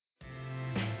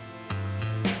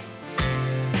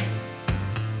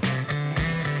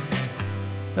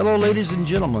Hello, ladies and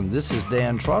gentlemen. This is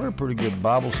Dan Trotter, Pretty Good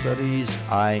Bible Studies.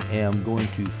 I am going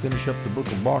to finish up the book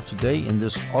of Mark today. In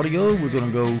this audio, we're going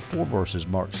to go 4 verses,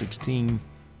 Mark 16,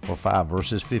 or 5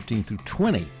 verses, 15 through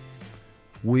 20.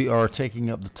 We are taking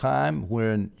up the time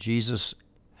when Jesus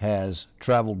has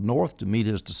traveled north to meet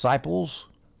his disciples.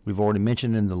 We've already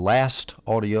mentioned in the last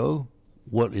audio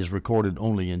what is recorded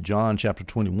only in John chapter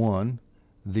 21.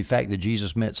 The fact that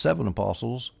Jesus met 7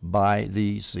 apostles by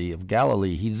the Sea of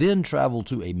Galilee. He then traveled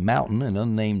to a mountain, an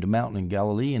unnamed mountain in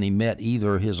Galilee, and he met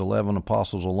either his 11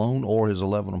 apostles alone or his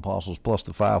 11 apostles plus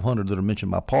the 500 that are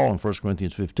mentioned by Paul in 1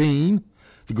 Corinthians 15.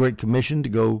 The Great Commission to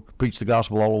go preach the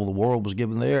gospel all over the world was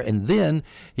given there. And then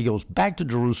he goes back to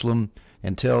Jerusalem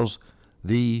and tells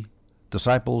the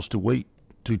disciples to wait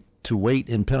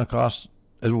in Pentecost,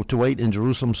 to wait in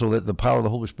Jerusalem so that the power of the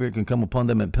Holy Spirit can come upon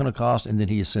them at Pentecost, and then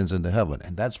he ascends into heaven.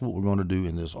 And that's what we're going to do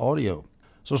in this audio.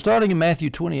 So starting in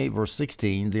Matthew 28, verse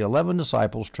 16, the 11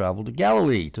 disciples traveled to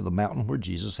Galilee, to the mountain where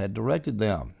Jesus had directed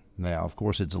them. Now, of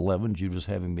course, it's 11, Judas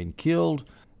having been killed.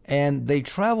 And they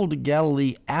traveled to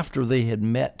Galilee after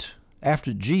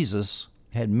Jesus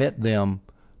had met them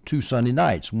 2 Sunday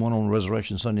nights, one on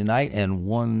Resurrection Sunday night and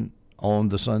one on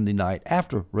the Sunday night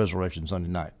after Resurrection Sunday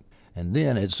night. And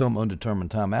then at some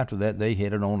undetermined time after that, they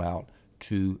headed on out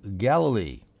to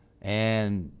Galilee.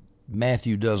 And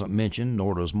Matthew doesn't mention,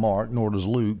 nor does Mark, nor does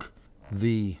Luke,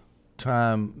 the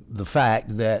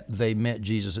fact that they met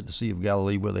Jesus at the Sea of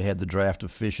Galilee where they had the draft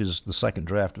of fishes, the second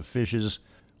draft of fishes,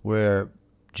 where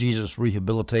Jesus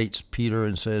rehabilitates Peter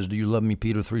and says, "Do you love me,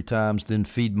 Peter?" 3 times, then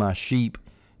feed my sheep.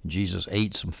 Jesus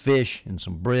ate some fish and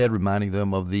some bread, reminding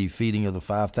them of the feeding of the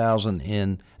 5,000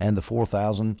 and the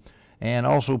 4,000. And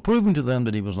also proving to them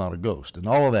that he was not a ghost. And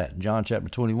all of that in John chapter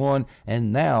 21.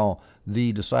 And now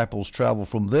the disciples travel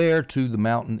from there to the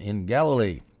mountain in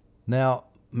Galilee. Now,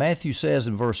 Matthew says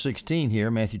in verse 16 here,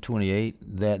 Matthew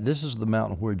 28, that this is the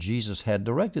mountain where Jesus had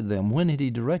directed them. When had he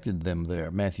directed them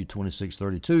there? Matthew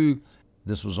 26:32.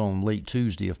 This was on late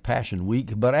Tuesday of Passion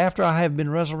Week. "But after I have been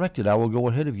resurrected, I will go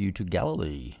ahead of you to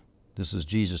Galilee." This is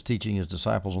Jesus teaching his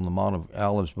disciples on the Mount of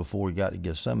Olives before he got to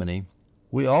Gethsemane.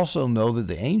 We also know that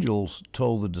the angels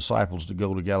told the disciples to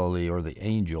go to Galilee, or the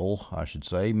angel, I should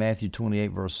say. Matthew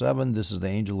 28, verse 7, this is the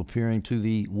angel appearing to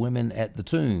the women at the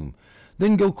tomb.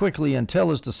 "Then go quickly and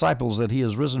tell his disciples that he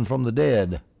has risen from the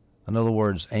dead." In other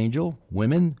words, angel,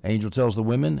 women, angel tells the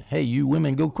women, "Hey, you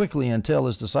women, go quickly and tell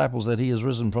his disciples that he has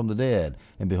risen from the dead.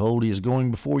 And behold, he is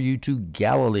going before you to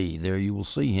Galilee. There you will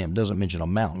see him." Doesn't mention a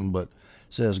mountain, but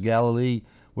says Galilee.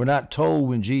 We're not told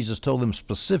when Jesus told them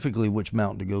specifically which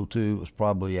mountain to go to. It was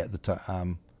probably at the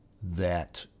time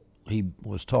that he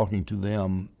was talking to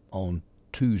them on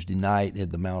Tuesday night at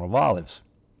the Mount of Olives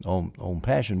on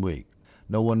Passion Week.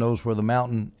 No one knows where the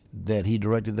mountain that he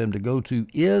directed them to go to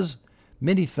is.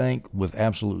 Many think, with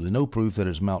absolutely no proof, that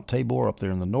it's Mount Tabor up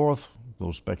there in the north.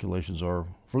 Those speculations are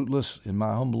fruitless, in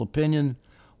my humble opinion.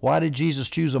 Why did Jesus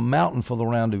choose a mountain for the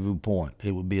rendezvous point?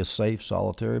 It would be a safe,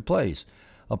 solitary place.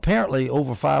 Apparently,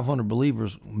 over 500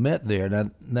 believers met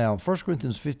there. Now 1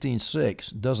 Corinthians 15:6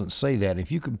 doesn't say that. If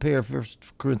you compare 1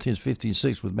 Corinthians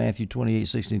 15:6 with Matthew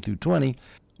 28:16 through 20,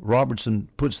 Robertson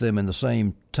puts them in the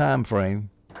same time frame.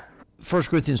 1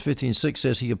 Corinthians 15:6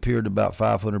 says he appeared to about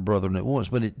 500 brethren at once,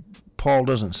 but Paul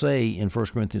doesn't say in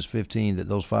 1 Corinthians 15 that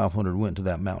those 500 went to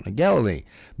that mountain in Galilee.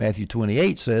 Matthew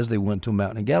 28 says they went to a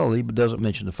mountain in Galilee, but doesn't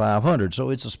mention the 500. So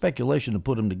it's a speculation to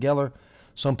put them together.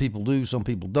 Some people do, some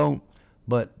people don't.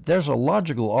 But there's a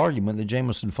logical argument that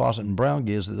Jamieson, Fawcett, and Brown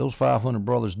gives that those 500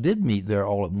 brothers did meet there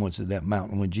all at once at that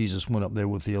mountain when Jesus went up there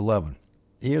with the 11.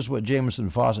 Here's what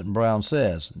Jamieson, Fawcett, and Brown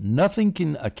says. "Nothing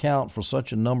can account for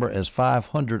such a number as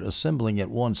 500 assembling at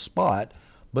one spot,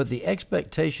 but the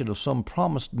expectation of some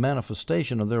promised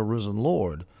manifestation of their risen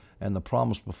Lord, and the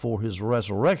promise before his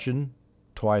resurrection,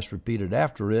 twice repeated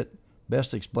after it,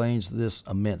 best explains this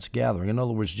immense gathering." In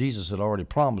other words, Jesus had already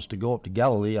promised to go up to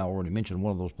Galilee. I already mentioned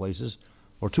one of those places,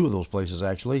 or 2 of those places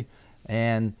actually.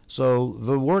 And so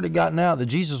the word had gotten out that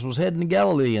Jesus was heading to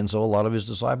Galilee, and so a lot of his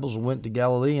disciples went to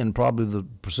Galilee, and probably the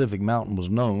Pacific Mountain was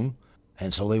known,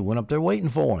 and so they went up there waiting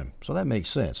for him. So that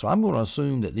makes sense. So I'm going to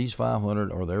assume that these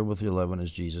 500 are there with the 11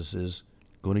 as Jesus is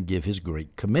going to give his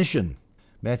great commission.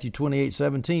 Matthew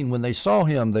 28:17, "When they saw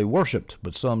him, they worshipped,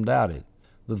 but some doubted."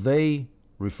 The "they"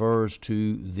 refers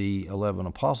to the 11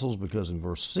 apostles, because in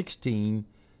verse 16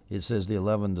 it says the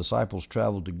 11 disciples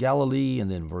traveled to Galilee, and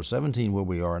then verse 17 where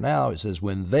we are now it says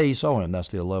when they saw him. That's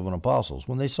the 11 apostles.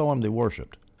 When they saw him, they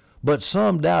worshipped, but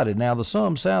some doubted. Now the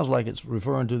some sounds like it's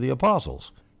referring to the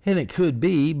apostles, and it could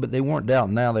be, but they weren't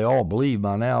doubting. Now they all believe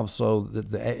by now, so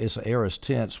that it's an aorist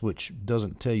tense, which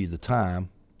doesn't tell you the time.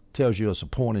 tells you it's a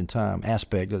point in time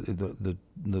aspect.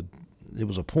 It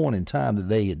was a point in time that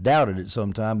they had doubted it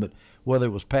sometime, but whether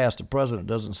it was past or present, it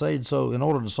doesn't say. So in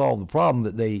order to solve the problem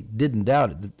that they didn't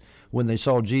doubt it, that when they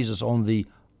saw Jesus on the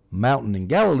mountain in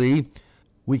Galilee,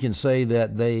 we can say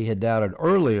that they had doubted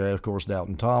earlier, of course,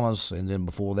 doubting Thomas, and then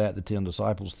before that, the 10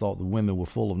 disciples thought the women were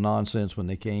full of nonsense when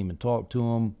they came and talked to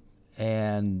them.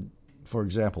 And, for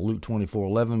example, Luke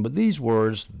 24:11, but these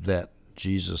words that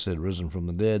Jesus had risen from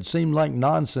the dead seemed like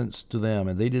nonsense to them,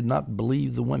 and they did not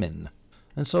believe the women.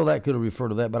 And so that could have referred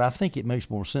to that, but I think it makes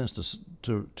more sense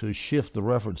to shift the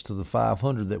reference to the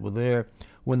 500 that were there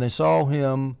when they saw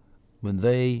him, when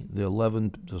the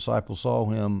 11 disciples saw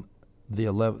him. The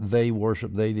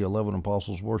 11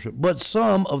 apostles worshiped, but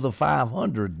some of the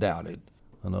 500 doubted.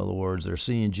 In other words, they're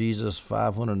seeing Jesus,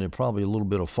 500, and they're probably a little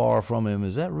bit far from him.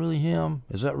 Is that really him?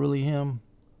 Is that really him?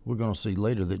 We're going to see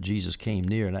later that Jesus came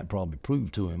near, and that probably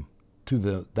proved to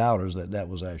the doubters, that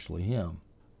was actually him.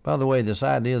 By the way, this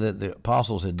idea that the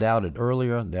apostles had doubted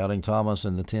earlier, doubting Thomas,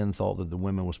 and the 10 thought that the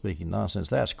women were speaking nonsense,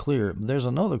 that's clear. There's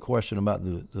another question about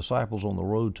the disciples on the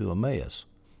road to Emmaus.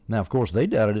 Now, of course, they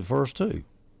doubted at first too.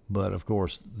 But, of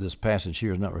course, this passage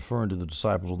here is not referring to the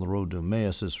disciples on the road to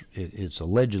Emmaus. It's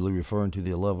allegedly referring to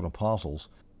the 11 apostles.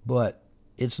 But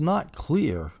it's not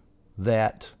clear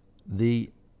that the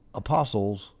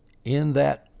apostles in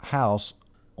that house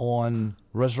on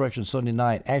Resurrection Sunday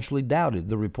night actually doubted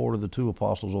the report of the 2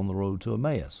 apostles on the road to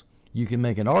Emmaus. You can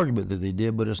make an argument that they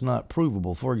did, but it's not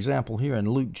provable. For example, here in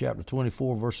Luke chapter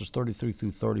 24, verses 33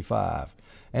 through 35.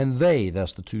 And they,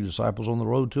 that's the 2 disciples on the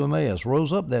road to Emmaus,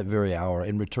 rose up that very hour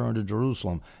and returned to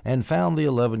Jerusalem, and found the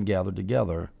 11 gathered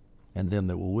together, and them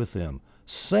that were with them,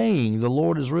 saying, the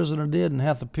Lord is risen and dead, and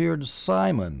hath appeared to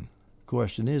Simon. The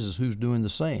question is who's doing the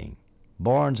saying?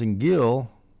 Barnes and Gill,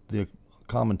 the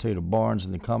commentator Barnes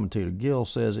and the commentator Gill,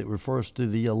 says it refers to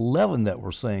the 11 that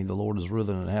were saying, the Lord is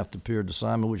risen and hath appeared to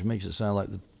Simon, which makes it sound like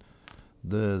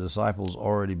the disciples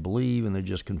already believe, and they're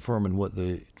just confirming what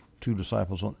the 2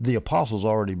 disciples, the apostles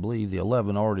already believe, the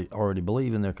 11 already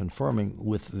believe, and they're confirming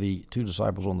with the 2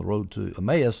 disciples on the road to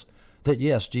Emmaus that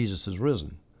yes, Jesus is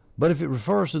risen. But if it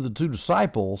refers to the 2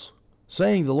 disciples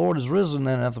saying the Lord is risen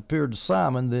and hath appeared to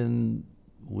Simon, then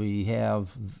we have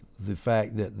the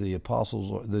fact that the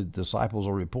disciples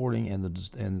are reporting,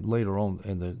 and later on,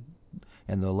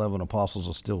 and the 11 apostles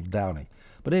are still doubting.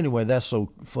 But anyway, that's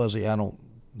so fuzzy.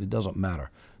 It doesn't matter.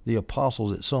 The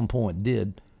apostles at some point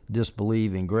did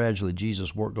disbelieve, and gradually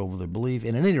Jesus worked over their belief.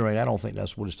 And at any rate, I don't think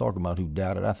that's what he's talking about, who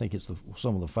doubted. I think it's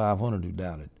some of the 500 who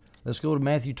doubted. Let's go to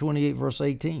Matthew 28, verse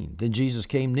 18. Then Jesus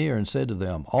came near and said to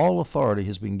them, all authority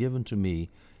has been given to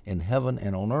me in heaven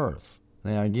and on earth.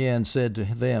 Now again, said to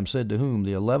whom?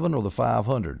 The 11 or the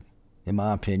 500? In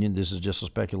my opinion, this is just a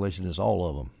speculation. It's all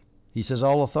of them. He says,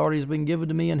 all authority has been given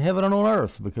to me in heaven and on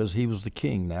earth, because he was the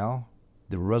king now,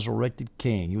 the resurrected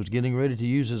king. He was getting ready to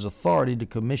use his authority to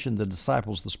commission the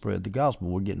disciples to spread the gospel.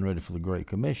 We're getting ready for the Great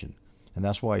Commission. And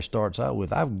that's why he starts out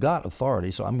with, I've got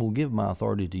authority, so I'm going to give my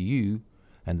authority to you.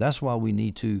 And that's why we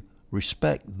need to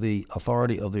respect the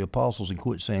authority of the apostles and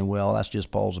quit saying, well, that's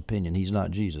just Paul's opinion. He's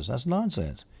not Jesus. That's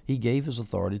nonsense. He gave his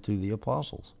authority to the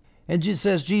apostles. And it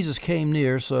says Jesus came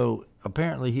near, so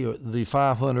apparently the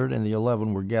 500 and the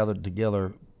 11 were gathered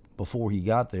together before he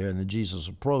got there, and then Jesus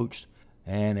approached.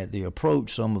 And at the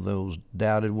approach, some of those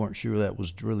doubted, weren't sure that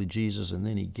was really Jesus, and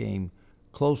then he came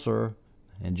closer.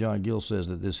 And John Gill says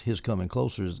that his coming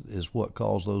closer is what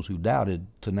caused those who doubted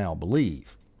to now believe,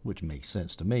 which makes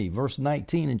sense to me. Verse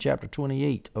 19 in chapter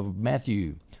 28 of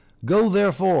Matthew. Go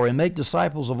therefore and make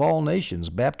disciples of all nations,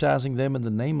 baptizing them in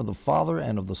the name of the Father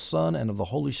and of the Son and of the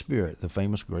Holy Spirit, the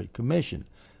famous Great Commission.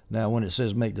 Now, when it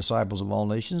says make disciples of all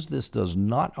nations, this does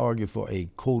not argue for a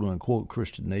quote-unquote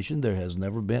Christian nation. There has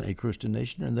never been a Christian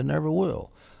nation, and there never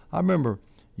will. I remember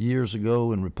years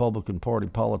ago in Republican Party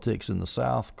politics in the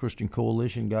South, Christian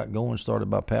Coalition got going,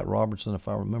 started by Pat Robertson, if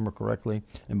I remember correctly,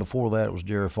 and before that it was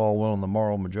Jerry Falwell and the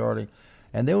Moral Majority.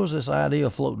 And there was this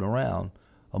idea floating around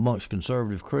amongst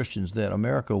conservative Christians that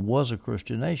America was a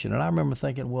Christian nation. And I remember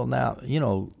thinking, well, now,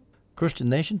 Christian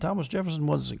nation? Thomas Jefferson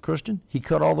wasn't Christian. He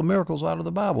cut all the miracles out of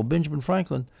the Bible. Benjamin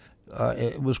Franklin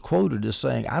was quoted as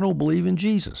saying, I don't believe in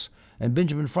Jesus. And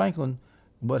Benjamin Franklin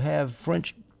would have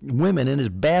French women in his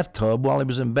bathtub while he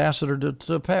was ambassador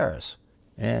to Paris.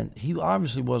 And he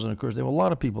obviously wasn't a Christian. There were a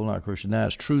lot of people not Christian. Now,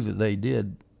 it's true that they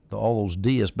did, all those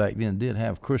deists back then did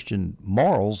have Christian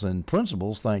morals and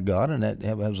principles, thank God, and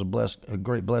that was a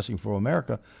great blessing for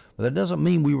America. But that doesn't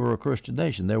mean we were a Christian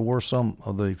nation. There were some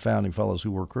of the founding fathers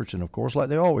who were Christian, of course, like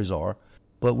there always are.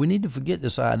 But we need to forget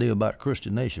this idea about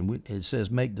Christian nation. It says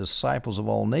make disciples of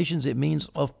all nations. It means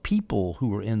of people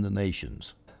who are in the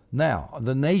nations. Now,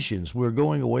 the nations, we're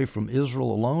going away from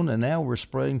Israel alone, and now we're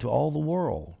spreading to all the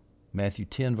world. Matthew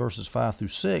 10, verses 5 through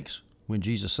 6, when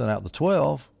Jesus sent out the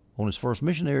 12 on his first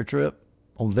missionary trip,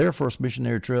 on their first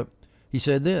missionary trip, he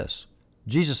said this.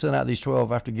 Jesus sent out these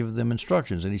 12 after giving them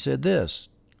instructions, and he said this,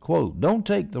 quote, "Don't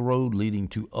take the road leading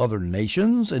to other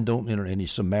nations, and don't enter any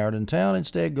Samaritan town.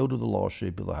 Instead, go to the lost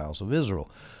sheep of the house of Israel."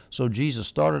 So Jesus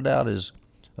started out his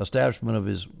establishment of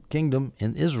his kingdom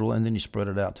in Israel, and then he spread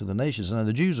it out to the nations. Now,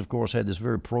 the Jews, of course, had this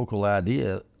very parochial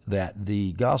idea that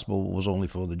the gospel was only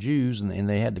for the Jews, and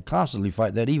they had to constantly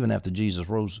fight that even after Jesus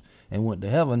rose and went to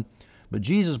heaven. But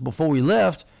Jesus, before he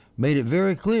left, made it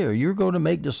very clear, you're going to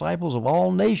make disciples of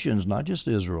all nations, not just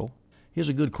Israel. Here's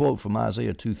a good quote from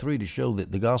Isaiah 2:3 to show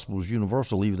that the gospel is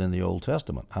universal even in the Old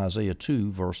Testament. Isaiah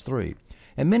 2, verse 3.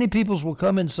 "And many peoples will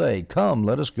come and say, 'Come,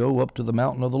 let us go up to the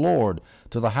mountain of the Lord,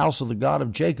 to the house of the God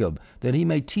of Jacob, that he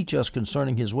may teach us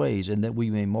concerning his ways, and that we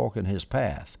may walk in his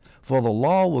path. For the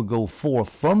law will go forth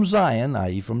from Zion,'"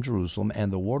 i.e. from Jerusalem,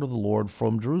 "'and the word of the Lord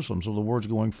from Jerusalem.'" So the word's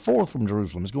going forth from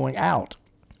Jerusalem. It's going out.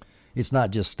 It's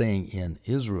not just staying in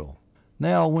Israel.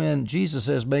 Now, when Jesus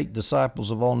says, "Make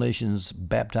disciples of all nations,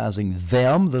 baptizing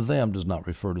them," the "them" does not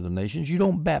refer to the nations. You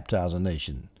don't baptize a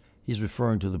nation. He's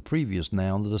referring to the previous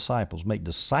noun, the disciples. Make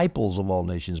disciples of all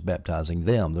nations, baptizing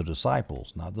them, the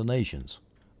disciples, not the nations.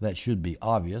 That should be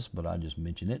obvious, but I just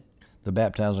mention it. The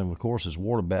baptizing, of course, is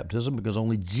water baptism because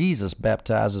only Jesus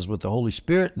baptizes with the Holy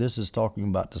Spirit. This is talking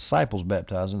about disciples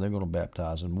baptizing. They're going to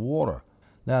baptize in water.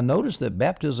 Now, notice that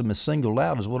baptism is singled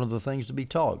out as one of the things to be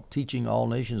taught. Teaching all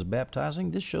nations baptizing.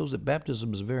 This shows that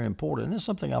baptism is very important. And it's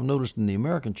something I've noticed in the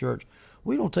American church.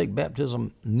 We don't take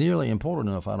baptism nearly important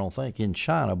enough, I don't think. In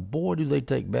China, boy, do they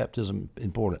take baptism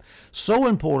important. So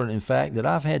important, in fact, that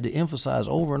I've had to emphasize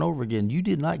over and over again, you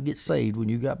did not get saved when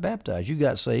you got baptized. You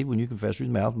got saved when you confessed with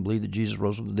your mouth and believed that Jesus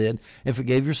rose from the dead and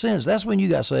forgave your sins. That's when you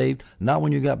got saved, not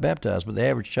when you got baptized. But the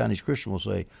average Chinese Christian will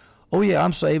say, "Oh yeah,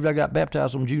 I'm saved. I got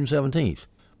baptized on June 17th.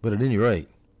 But at any rate,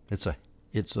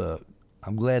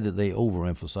 I'm glad that they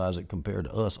overemphasize it compared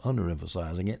to us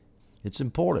underemphasizing it. It's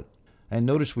important. And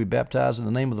notice we baptize in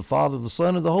the name of the Father, the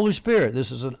Son, and the Holy Spirit.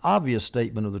 This is an obvious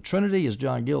statement of the Trinity, as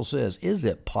John Gill says. Is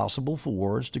it possible for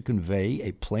words to convey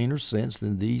a plainer sense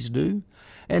than these do?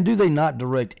 And do they not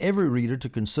direct every reader to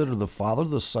consider the Father,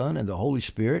 the Son, and the Holy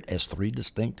Spirit as three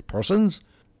distinct persons?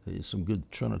 There's some good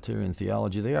Trinitarian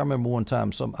theology there. I remember one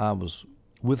time I was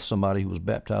with somebody who was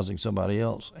baptizing somebody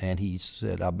else, and he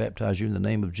said, "I baptize you in the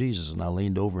name of Jesus." And I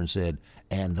leaned over and said,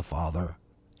 "And the Father,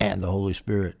 and the Holy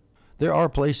Spirit." There are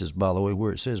places, by the way,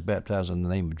 where it says baptize in the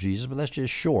name of Jesus, but that's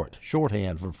just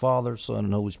shorthand for Father, Son,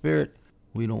 and Holy Spirit.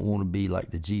 We don't want to be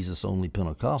like the Jesus-only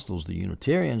Pentecostals, the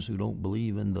Unitarians, who don't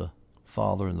believe in the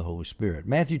Father and the Holy Spirit.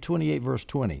 Matthew 28, verse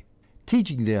 20.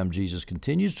 "Teaching them," Jesus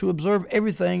continues, "to observe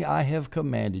everything I have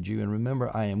commanded you, and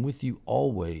remember, I am with you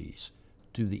always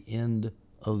to the end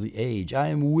of the age." I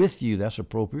am with you. That's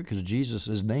appropriate because Jesus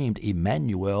is named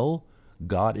Emmanuel.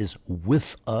 God is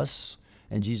with us.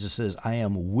 And Jesus says, "I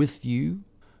am with you."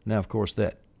 Now, of course,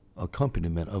 that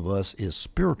accompaniment of us is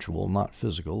spiritual, not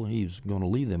physical. He's going to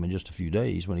leave them in just a few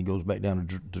days when he goes back down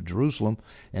to Jerusalem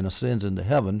and ascends into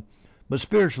heaven. But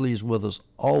spiritually, he's with us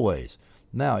always.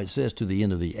 Now, it says to the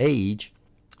end of the age.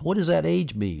 What does that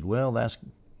age mean? Well,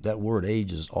 that word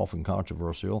age is often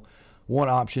controversial. One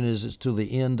option is it's to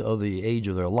the end of the age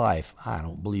of their life. I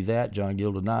don't believe that. John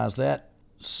Gill denies that.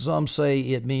 Some say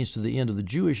it means to the end of the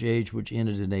Jewish age, which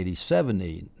ended in AD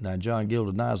 70. Now, John Gill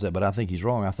denies that, but I think he's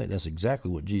wrong. I think that's exactly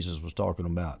what Jesus was talking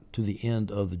about, to the end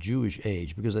of the Jewish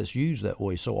age, because that's used that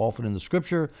way so often in the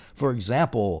Scripture. For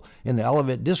example, in the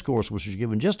Olivet Discourse, which was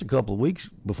given just a couple of weeks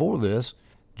before this,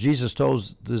 Jesus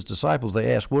told his disciples,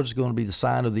 they asked, "What is going to be the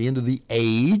sign of the end of the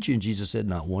age?" And Jesus said,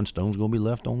 "Not one stone's going to be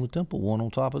left on the temple, one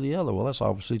on top of the other." Well, that's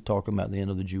obviously talking about the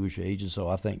end of the Jewish age, and so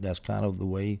I think that's kind of the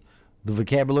way the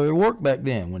vocabulary worked back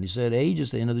then. When he said age,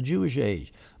 it's the end of the Jewish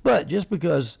age. But just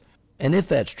because, and if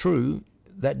that's true,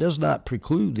 that does not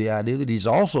preclude the idea that he's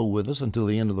also with us until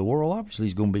the end of the world. Obviously,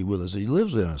 he's going to be with us. He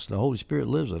lives in us. The Holy Spirit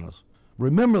lives in us.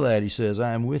 Remember that, he says,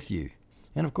 "I am with you."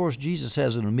 And, of course, Jesus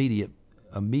has an immediate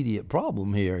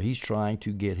problem here. He's trying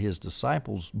to get his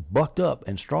disciples bucked up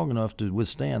and strong enough to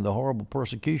withstand the horrible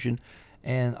persecution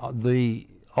and the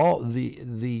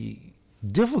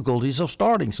difficulties of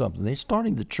starting something. They're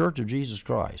starting the Church of Jesus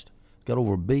Christ. It's got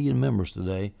over 1 billion members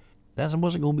today. That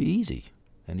wasn't going to be easy.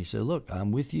 And he said, "Look,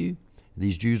 I'm with you.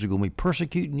 These Jews are going to be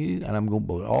persecuting you, and I'm going to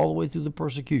go all the way through the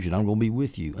persecution. I'm going to be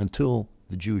with you until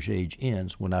the Jewish age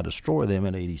ends, when I destroy them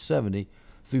in AD 70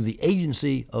 through the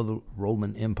agency of the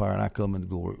Roman Empire, and I come in the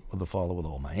glory of the Father with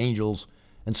all my angels,"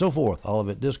 and so forth.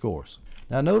 Olivet Discourse.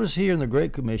 Now notice here in the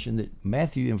Great Commission that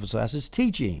Matthew emphasizes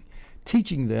teaching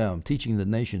the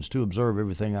nations to observe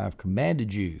everything I've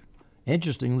commanded you.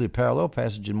 Interestingly, a parallel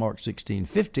passage in Mark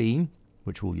 16:15,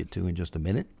 which we'll get to in just a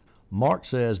minute. Mark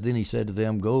says, then he said to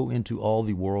them, go into all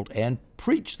the world and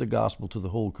preach the gospel to the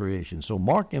whole creation. So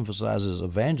Mark emphasizes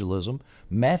evangelism.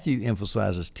 Matthew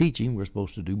emphasizes teaching. We're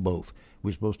supposed to do both.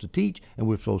 We're supposed to teach and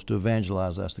we're supposed to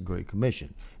evangelize. That's the Great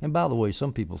Commission. And by the way,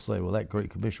 some people say, well, that Great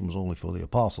Commission was only for the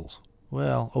apostles.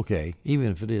 Well, okay, even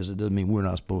if it is, it doesn't mean we're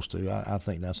not supposed to. I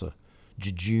think that's a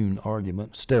jejune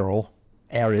argument, sterile,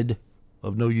 arid,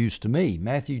 of no use to me.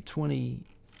 Matthew 20,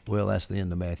 well, that's the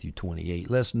end of Matthew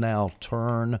 28. Let's now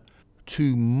turn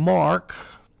to Mark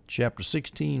chapter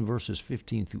 16, verses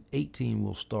 15 through 18.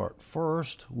 We'll start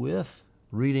first with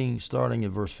reading starting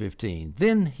at verse 15.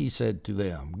 Then he said to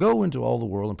them, go into all the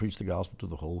world and preach the gospel to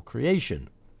the whole creation.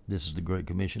 This is the Great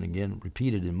Commission again,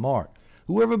 repeated in Mark.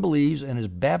 Whoever believes and is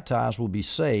baptized will be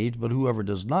saved, but whoever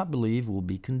does not believe will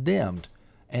be condemned.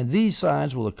 And these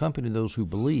signs will accompany those who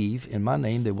believe. In my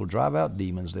name they will drive out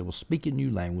demons. They will speak in new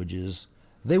languages.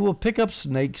 They will pick up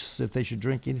snakes. If they should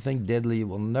drink anything deadly, it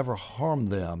will never harm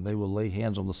them. They will lay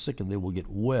hands on the sick and they will get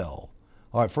well.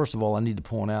 All right, first of all, I need to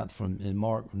point out from in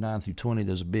Mark 9 through 20,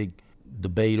 there's a big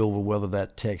debate over whether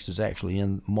that text is actually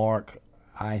in Mark.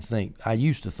 I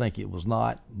used to think it was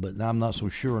not, but I'm not so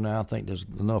sure now. I think there's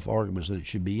enough arguments that it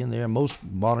should be in there. Most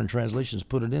modern translations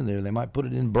put it in there. They might put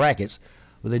it in brackets,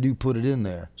 but they do put it in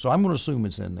there. So I'm going to assume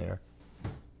it's in there.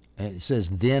 And it says,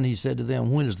 then he said to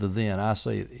them, when is the then? I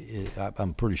say,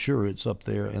 I'm pretty sure it's up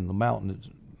there in the mountain,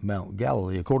 Mount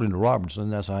Galilee. According to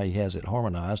Robertson, that's how he has it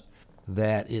harmonized,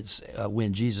 that it's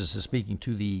when Jesus is speaking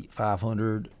to the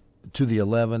 500, to the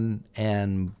 11,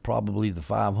 and probably the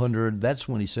 500. That's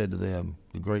when he said to them,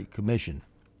 the Great Commission.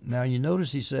 Now you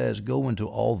notice he says, go into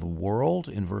all the world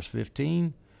in verse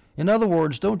 15. In other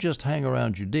words, don't just hang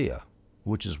around Judea,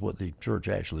 which is what the church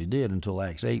actually did until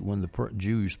Acts 8, when the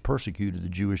Jews persecuted the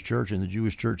Jewish church, and the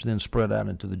Jewish church then spread out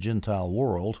into the Gentile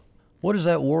world. What does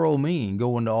that world mean,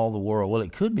 go into all the world? Well,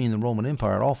 it could mean the Roman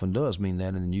Empire. It often does mean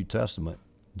that in the New Testament.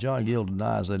 John Gill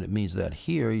denies that it means that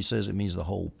here. He says it means the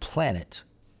whole planet.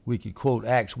 We could quote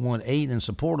Acts 1:8 in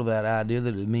support of that idea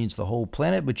that it means the whole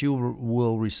planet, but you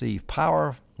will receive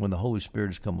power when the Holy Spirit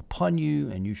has come upon you,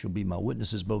 and you shall be my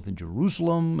witnesses both in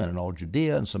Jerusalem and in all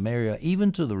Judea and Samaria,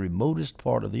 even to the remotest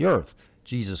part of the earth.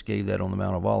 Jesus gave that on the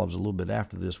Mount of Olives a little bit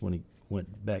after this when he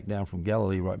went back down from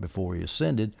Galilee right before he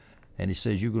ascended, and he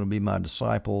says, you're going to be my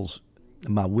disciples,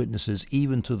 my witnesses,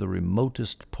 even to the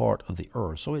remotest part of the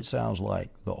earth. So it sounds like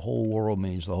the whole world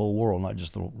means the whole world, not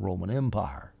just the Roman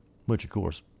Empire, which of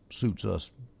course suits us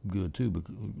good too,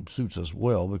 suits us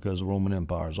well because the Roman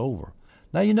Empire is over.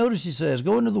 Now you notice he says,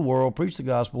 go into the world, preach the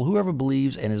gospel, whoever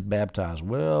believes and is baptized.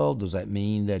 Well, does that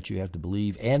mean that you have to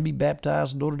believe and be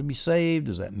baptized in order to be saved?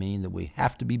 Does that mean that we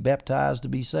have to be baptized to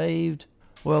be saved?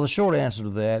 Well, the short answer to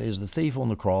that is the thief on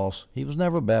the cross. He was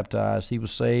never baptized. He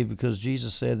was saved because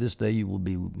Jesus said, this day you will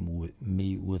be with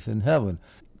me within heaven.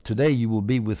 Today you will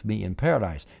be with me in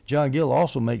paradise. John Gill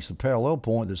also makes the parallel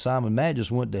point that Simon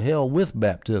Magus went to hell with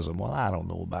baptism. Well, I don't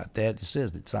know about that. It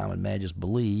says that Simon Magus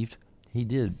believed. He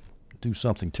did do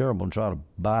something terrible and try to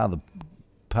buy the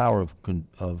power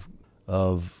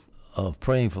of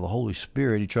praying for the Holy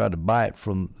Spirit. He tried to buy it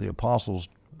from the apostles.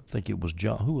 I think it was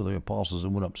John. Who were the apostles that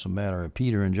went up Samaria?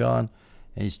 Peter and John.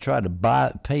 And he's tried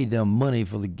to pay them money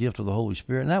for the gift of the Holy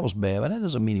Spirit, and that was bad. But that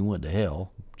doesn't mean he went to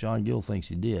hell. John Gill thinks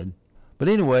he did. But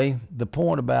anyway, the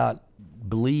point about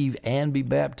believe and be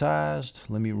baptized,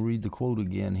 let me read the quote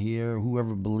again here.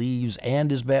 Whoever believes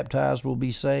and is baptized will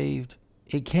be saved.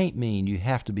 It can't mean you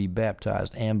have to be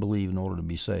baptized and believe in order to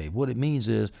be saved. What it means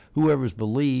is whoever's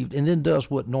believed and then does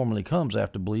what normally comes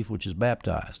after belief, which is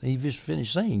baptized. And he just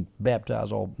finished saying,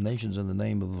 baptize all nations in the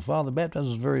name of the Father.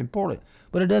 Baptism is very important.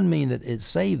 But it doesn't mean that it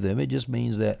saved them. It just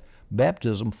means that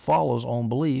baptism follows on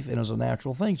belief and is a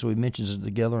natural thing. So he mentions it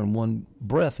together in one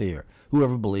breath here.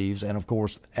 Whoever believes, and of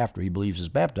course after he believes is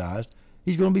baptized,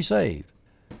 he's going to be saved.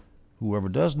 Whoever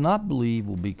does not believe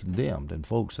will be condemned. And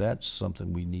folks, that's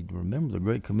something we need to remember. The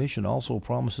Great Commission also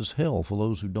promises hell for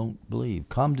those who don't believe.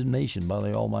 Condemnation by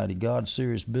the Almighty God,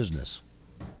 serious business.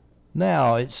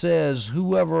 Now, it says,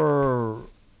 whoever,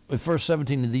 in verse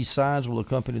 17, of these signs will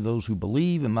accompany those who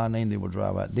believe. In my name they will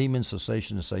drive out demons.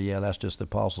 Cessationists say, yeah, that's just the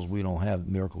apostles. We don't have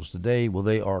miracles today. Well,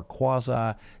 they are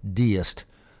quasi-deist.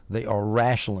 They are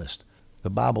rationalists. The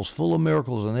Bible's full of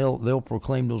miracles, and they'll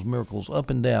proclaim those miracles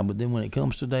up and down. But then when it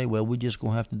comes today, well, we're just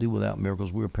going to have to do without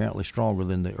miracles. We're apparently stronger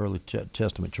than the early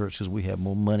Testament church because we have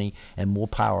more money and more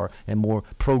power and more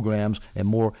programs and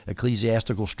more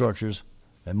ecclesiastical structures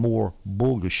and more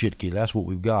bullshitki. That's what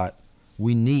we've got.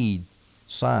 We need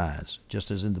signs, just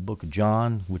as in the book of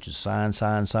John, which is signs,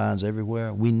 signs, signs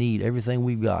everywhere. We need everything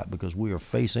we've got because we are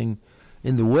facing,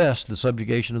 in the West, the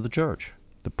subjugation of the church,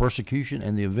 the persecution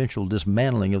and the eventual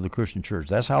dismantling of the Christian church.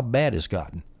 That's how bad it's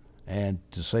gotten. And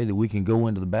to say that we can go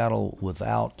into the battle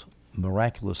without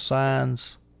miraculous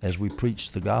signs as we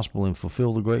preach the gospel and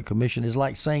fulfill the Great Commission is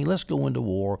like saying, let's go into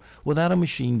war without a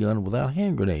machine gun, without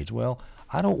hand grenades. Well,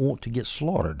 I don't want to get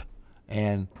slaughtered,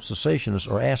 and cessationists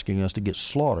are asking us to get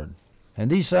slaughtered. And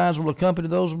these signs will accompany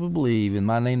those who believe. In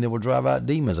my name they will drive out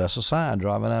demons. That's a sign,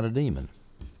 driving out a demon.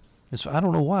 I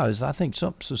don't know why. I think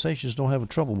some cessationists don't have a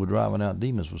trouble with driving out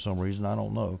demons for some reason. I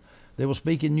don't know. They will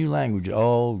speak in new language.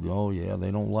 Oh yeah,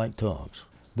 they don't like tongues.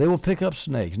 They will pick up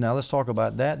snakes. Now let's talk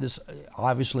about that. This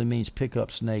obviously means pick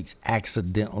up snakes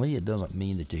accidentally. It doesn't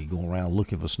mean that you go around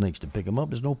looking for snakes to pick them up.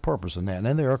 There's no purpose in that. And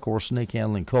then there are, of course, snake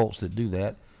handling cults that do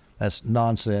that. That's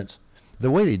nonsense.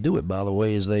 The way they do it, by the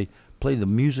way, is they play the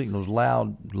music, those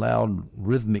loud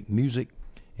rhythmic music,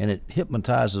 and it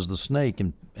hypnotizes the snake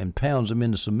and pounds him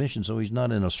into submission so he's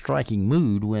not in a striking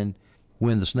mood when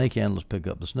the snake handlers pick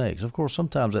up the snakes. Of course,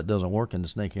 sometimes that doesn't work and the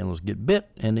snake handlers get bit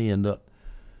and they end up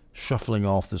shuffling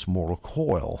off this mortal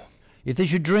coil. If they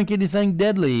should drink anything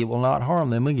deadly, it will not harm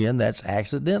them. Again, that's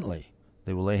accidentally.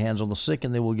 They will lay hands on the sick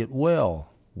and they will get well.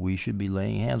 We should be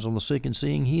laying hands on the sick and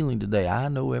seeing healing today. I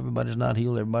know everybody's not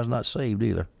healed, everybody's not saved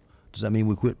either. Does that mean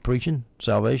we quit preaching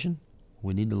salvation?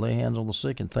 We need to lay hands on the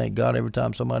sick and thank God every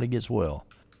time somebody gets well.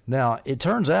 Now, it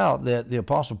turns out that the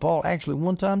Apostle Paul actually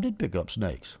one time did pick up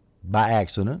snakes by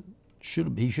accident.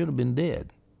 He should have been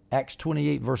dead. Acts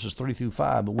 28 verses 3 through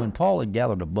 5. But when Paul had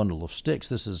gathered a bundle of sticks,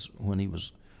 this is when he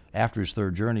was, after his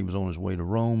third journey, he was on his way to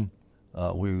Rome,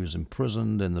 where he was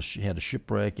imprisoned and he had a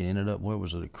shipwreck and ended up, where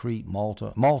was it, Crete,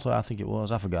 Malta, I think it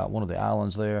was, I forgot, one of the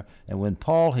islands there. And when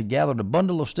Paul had gathered a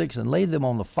bundle of sticks and laid them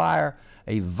on the fire,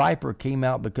 a viper came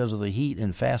out because of the heat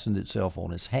and fastened itself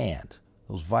on his hand.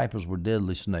 Those vipers were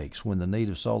deadly snakes. When the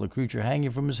natives saw the creature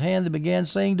hanging from his hand, they began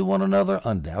saying to one another,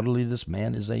 undoubtedly this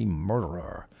man is a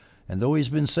murderer. And though he's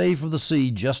been saved from the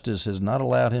sea, justice has not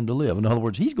allowed him to live. In other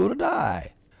words, he's going to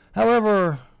die.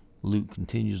 However, Luke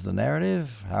continues the narrative.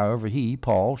 However, he,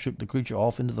 Paul, shook the creature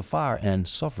off into the fire and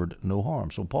suffered no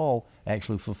harm. So Paul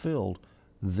actually fulfilled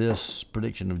this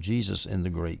prediction of Jesus in the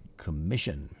Great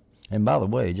Commission. And by the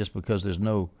way, just because there's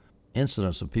no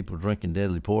incidents of people drinking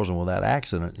deadly poison without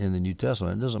accident in the New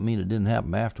Testament, it doesn't mean it didn't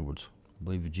happen afterwards. I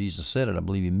believe if Jesus said it, I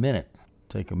believe he meant it.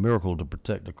 Take a miracle to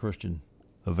protect a Christian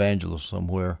evangelist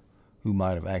somewhere who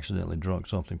might have accidentally drunk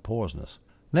something poisonous.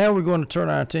 Now we're going to turn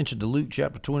our attention to Luke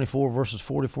chapter 24, verses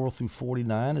 44 through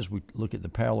 49, as we look at the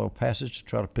parallel passage to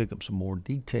try to pick up some more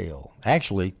detail.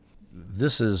 Actually,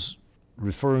 this is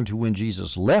referring to when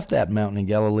Jesus left that mountain in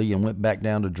Galilee and went back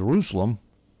down to Jerusalem.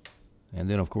 And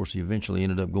then, of course, he eventually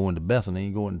ended up going to Bethany,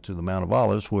 going to the Mount of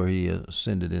Olives, where he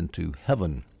ascended into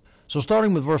heaven. So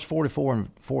starting with verse 44 and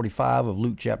 45 of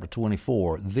Luke chapter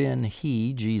 24, then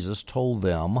he, Jesus, told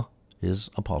them, his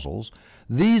apostles,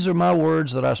 these are my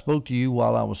words that I spoke to you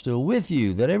while I was still with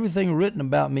you, that everything written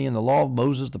about me in the law of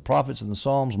Moses, the prophets, and the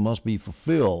Psalms must be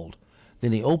fulfilled.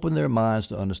 Then he opened their minds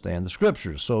to understand the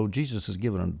Scriptures. So Jesus has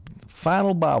given a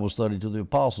final Bible study to the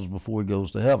apostles before he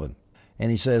goes to heaven. And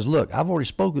he says, look, I've already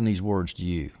spoken these words to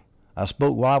you. I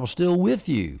spoke while I was still with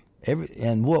you.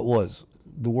 And what was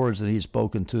the words that he had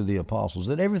spoken to the apostles?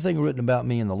 That everything written about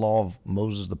me in the law of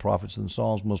Moses, the prophets, and the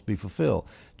Psalms must be fulfilled.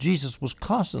 Jesus was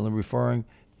constantly referring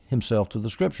himself to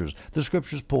the Scriptures. The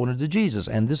Scriptures pointed to Jesus.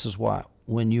 And this is why,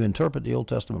 when you interpret the Old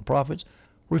Testament prophets,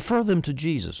 refer them to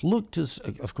Jesus. Look to,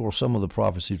 of course, some of the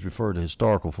prophecies refer to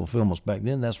historical fulfillments back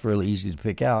then. That's fairly easy to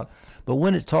pick out. But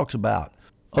when it talks about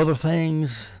other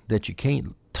things that you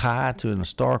can't tie to an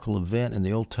historical event in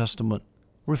the Old Testament,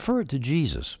 refer it to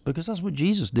Jesus, because that's what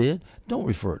Jesus did. Don't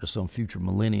refer it to some future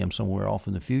millennium somewhere off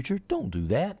in the future. Don't do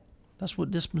that. That's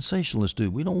what dispensationalists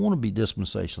do. We don't want to be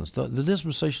dispensationalists. The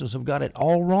dispensationalists have got it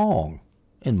all wrong,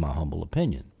 in my humble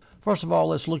opinion. First of all,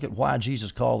 let's look at why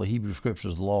Jesus called the Hebrew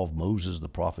Scriptures the law of Moses, the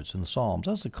prophets, and the Psalms.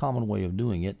 That's the common way of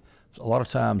doing it. A lot of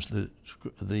times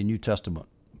the New Testament,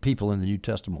 people in the New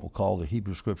Testament will call the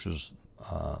Hebrew Scriptures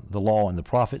the law and the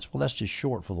prophets. Well, that's just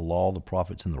short for the law, the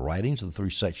prophets, and the writings, the three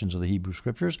sections of the Hebrew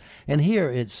Scriptures. And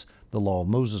here it's the law of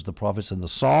Moses, the prophets, and the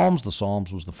Psalms. The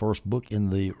Psalms was the first book in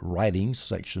the writings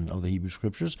section of the Hebrew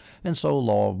Scriptures. And so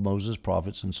law of Moses,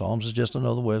 prophets, and Psalms is just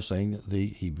another way of saying the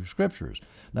Hebrew Scriptures.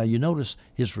 Now, you notice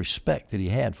his respect that he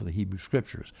had for the Hebrew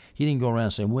Scriptures. He didn't go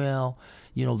around saying, well,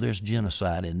 you know, there's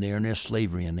genocide in there, and there's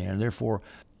slavery in there, and therefore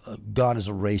God is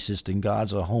a racist, and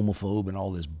God's a homophobe, and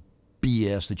all this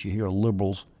BS that you hear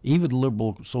liberals, even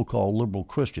liberal, so-called liberal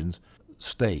Christians,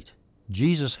 state.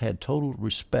 Jesus had total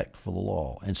respect for the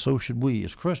law, and so should we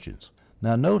as Christians.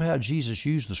 Now note how Jesus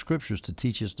used the Scriptures to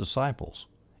teach his disciples.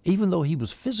 Even though he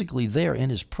was physically there in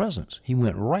his presence, he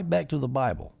went right back to the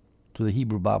Bible, to the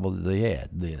Hebrew Bible that they had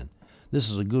then. This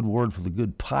is a good word for the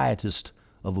good pietist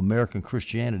of American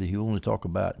Christianity who only talk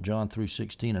about John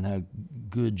 3:16 and how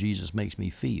good Jesus makes me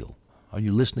feel. Are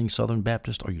you listening, Southern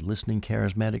Baptist? Are you listening,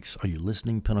 Charismatics? Are you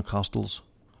listening, Pentecostals?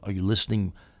 Are you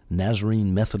listening,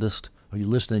 Nazarene Methodist? Are you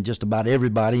listening just about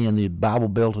everybody in the Bible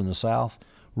Belt in the South?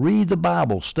 Read the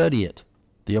Bible, study it.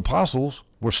 The apostles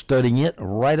were studying it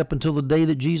right up until the day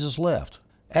that Jesus left.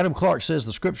 Adam Clark says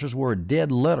the Scriptures were a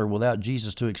dead letter without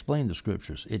Jesus to explain the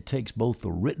Scriptures. It takes both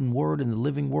the written word and the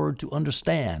living word to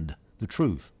understand the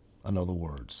truth, in other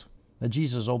words. Now,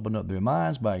 Jesus opened up their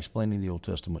minds by explaining the Old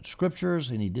Testament Scriptures,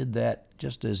 and he did that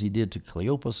just as he did to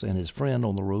Cleopas and his friend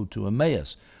on the road to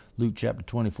Emmaus. Luke chapter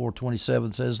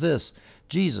 24:27 says this,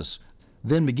 Jesus,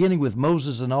 then beginning with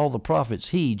Moses and all the prophets,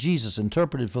 he, Jesus,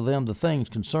 interpreted for them the things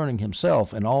concerning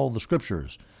himself and all the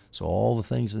Scriptures. So all the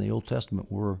things in the Old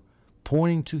Testament were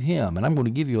pointing to him. And I'm going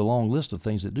to give you a long list of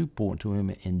things that do point to him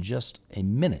in just a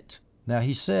minute. Now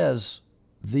he says,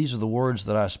 these are the words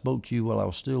that I spoke to you while I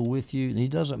was still with you. And he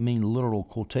doesn't mean literal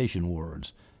quotation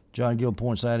words. John Gill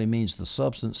points out he means the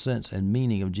substance, sense, and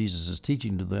meaning of Jesus'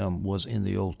 teaching to them was in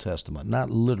the Old Testament, not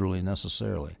literally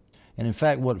necessarily. And in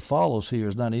fact, what follows here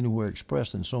is not anywhere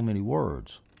expressed in so many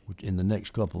words, which in the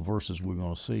next couple of verses we're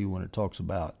going to see when it talks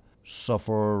about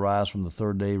suffer, rise from the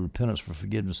third day, repentance for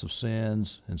forgiveness of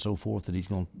sins, and so forth, that he's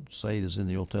going to say is in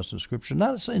the Old Testament Scripture.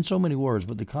 Not in so many words,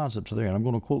 but the concepts are there. And I'm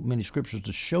going to quote many Scriptures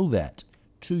to show that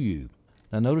to you.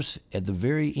 Now notice at the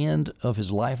very end of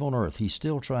his life on earth, he's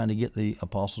still trying to get the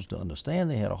apostles to understand.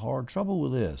 They had a lot of trouble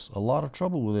with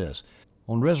this.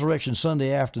 On Resurrection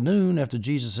Sunday afternoon, after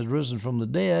Jesus had risen from the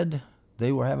dead,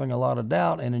 they were having a lot of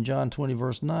doubt, and in John 20,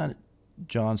 verse 9,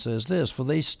 John says this, for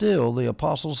the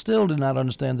apostles still did not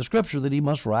understand the Scripture that he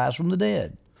must rise from the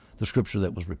dead. The Scripture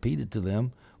that was repeated to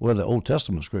them, well, the Old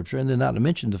Testament Scripture, and then not to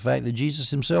mention the fact that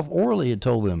Jesus himself orally had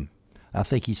told them. I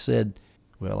think he said,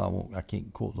 well, I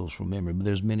can't quote those from memory, but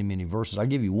there's many, many verses. I'll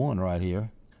give you one right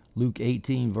here. Luke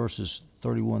 18, verses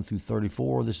 31 through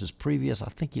 34. This is previous.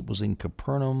 I think it was in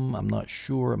Capernaum. I'm not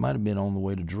sure. It might have been on the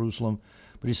way to Jerusalem.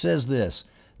 But he says this,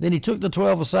 then he took the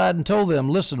 12 aside and told them,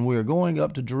 listen, we are going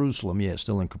up to Jerusalem. Yeah, it's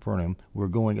still in Capernaum. We're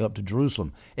going up to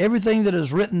Jerusalem. Everything that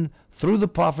is written through the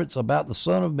prophets about the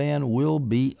Son of Man will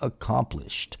be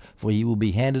accomplished. For he will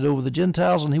be handed over to the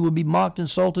Gentiles, and he will be mocked,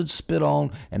 insulted, spit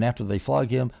on, and after they flog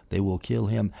him, they will kill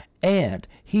him. And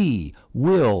he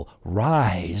will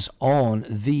rise on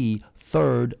the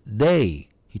third day.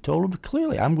 He told them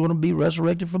clearly, I'm going to be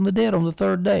resurrected from the dead on the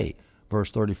third day.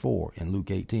 Verse 34 in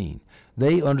Luke 18.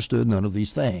 They understood none of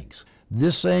these things.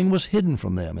 This saying was hidden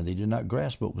from them, and they did not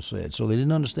grasp what was said. So they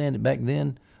didn't understand it back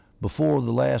then before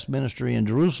the last ministry in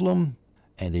Jerusalem,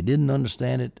 and they didn't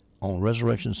understand it on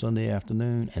Resurrection Sunday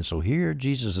afternoon. And so here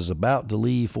Jesus is about to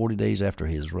leave 40 days after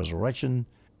his resurrection,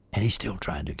 and he's still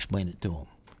trying to explain it to them.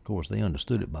 Of course, they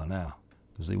understood it by now,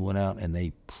 because they went out and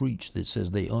they preached. It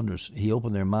says he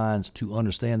opened their minds to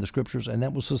understand the Scriptures, and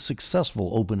that was a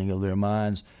successful opening of their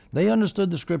minds. They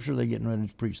understood the Scripture. They're getting ready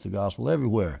to preach the gospel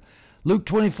everywhere. Luke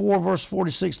 24, verse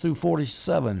 46 through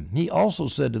 47, he also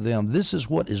said to them, this is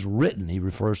what is written. He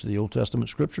refers to the Old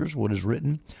Testament Scriptures, what is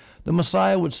written. The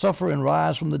Messiah would suffer and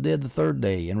rise from the dead the third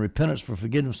day, and repentance for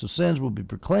forgiveness of sins will be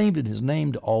proclaimed in his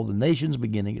name to all the nations,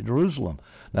 beginning at Jerusalem.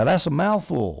 Now that's a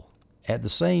mouthful. At the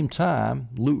same time,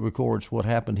 Luke records what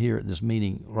happened here at this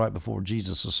meeting right before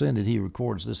Jesus ascended. He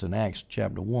records this in Acts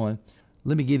chapter 1.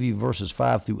 Let me give you verses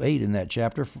 5 through 8 in that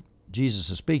chapter. Jesus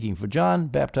is speaking. For John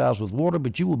baptized with water,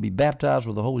 but you will be baptized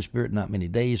with the Holy Spirit not many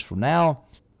days from now.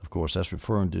 Of course, that's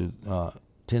referring to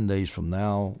 10 days from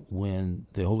now when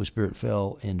the Holy Spirit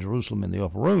fell in Jerusalem in the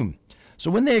upper room. So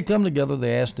when they had come together,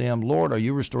 they asked him, Lord, are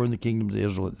you restoring the kingdom to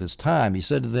Israel at this time? He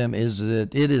said to them,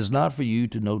 it is not for you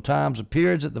to know times or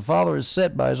periods that the Father has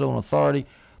set by his own authority,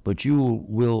 but you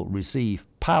will receive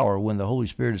power when the Holy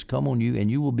Spirit has come on you,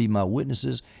 and you will be my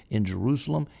witnesses in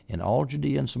Jerusalem, in all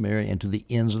Judea and Samaria, and to the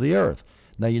ends of the earth.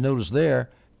 Now you notice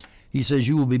there, he says,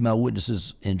 you will be my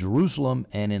witnesses in Jerusalem,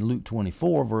 and in Luke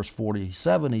 24, verse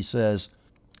 47, he says,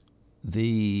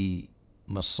 the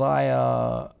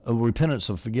Messiah, repentance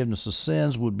of forgiveness of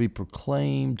sins would be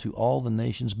proclaimed to all the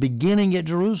nations, beginning at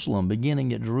Jerusalem.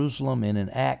 And in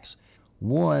Acts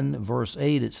 1, verse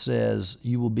 8, it says,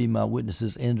 you will be my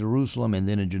witnesses in Jerusalem, and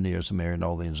then in Judea, Samaria, and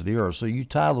all the ends of the earth. So you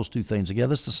tie those two things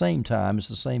together. It's the same time. It's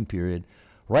the same period.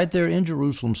 Right there in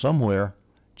Jerusalem somewhere,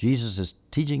 Jesus is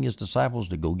teaching his disciples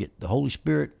to go get the Holy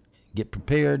Spirit, get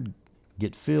prepared,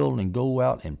 Get filled and go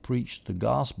out and preach the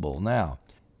gospel. Now,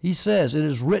 he says it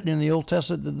is written in the Old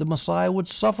Testament that the Messiah would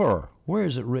suffer. Where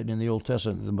is it written in the Old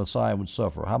Testament that the Messiah would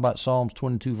suffer? How about Psalms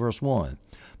 22, verse 1?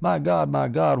 My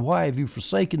God, why have you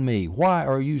forsaken me? Why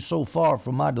are you so far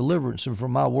from my deliverance and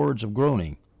from my words of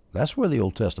groaning? That's where the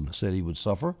Old Testament said he would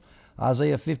suffer.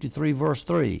 Isaiah 53, verse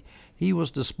 3. He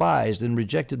was despised and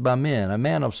rejected by men, a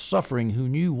man of suffering who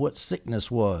knew what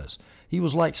sickness was. He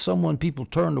was like someone people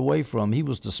turned away from. He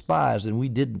was despised and we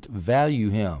didn't value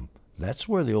him. That's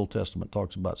where the Old Testament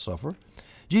talks about suffer.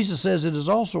 Jesus says it is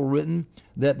also written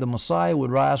that the Messiah would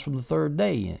rise from the third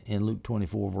day in Luke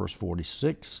 24, verse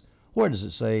 46. Where does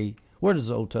it say? Where does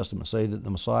the Old Testament say that the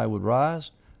Messiah would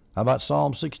rise? How about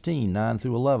Psalm 16, 9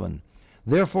 through 11?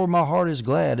 Therefore my heart is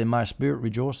glad and my spirit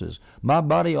rejoices. My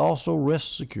body also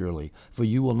rests securely, for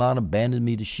you will not abandon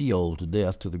me to Sheol, to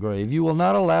death, to the grave. You will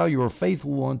not allow your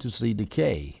faithful one to see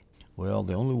decay. Well,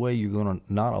 the only way you're going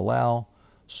to not allow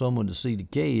someone to see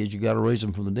decay is you got to raise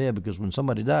them from the dead, because when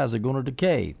somebody dies, they're going to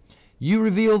decay. You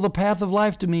reveal the path of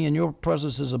life to me, and your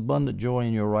presence is abundant joy,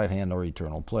 in your right hand are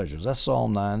eternal pleasures. That's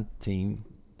Psalm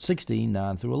 16,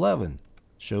 9 through 11.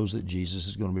 Shows that Jesus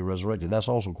is going to be resurrected. That's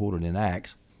also quoted in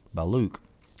Acts by Luke.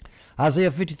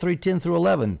 Isaiah 53, 10 through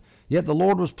 11. Yet the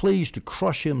Lord was pleased to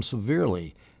crush him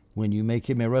severely. When you make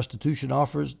him a restitution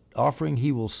offering,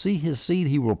 he will see his seed.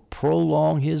 He will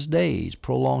prolong his days.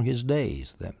 Prolong his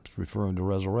days. That's referring to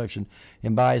resurrection.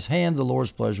 And by his hand the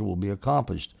Lord's pleasure will be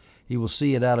accomplished. He will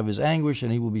see it out of his anguish,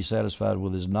 and he will be satisfied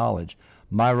with his knowledge.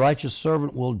 My righteous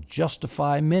servant will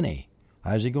justify many.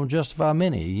 How is he going to justify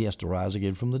many? He has to rise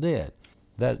again from the dead.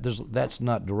 That's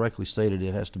not directly stated.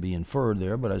 It has to be inferred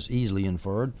there, but it's easily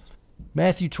inferred.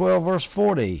 Matthew 12, verse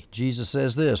 40, Jesus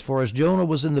says this, For as Jonah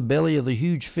was in the belly of the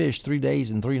huge fish 3 days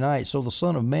and 3 nights, so the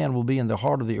Son of Man will be in the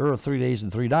heart of the earth 3 days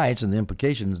and 3 nights. And the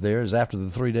implication there is after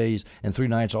the 3 days and 3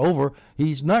 nights are over,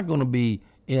 he's not going to be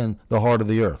in the heart of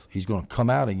the earth. He's going to come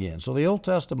out again. So the Old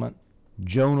Testament,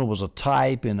 Jonah was a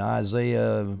type, and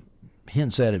Isaiah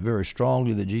hints at it very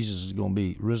strongly that Jesus is going to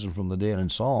be risen from the dead. In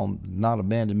Psalm, not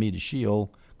abandon me to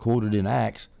Sheol, quoted in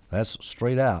Acts, that's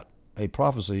straight out a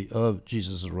prophecy of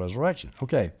Jesus' resurrection.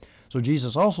 Okay, so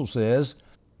Jesus also says,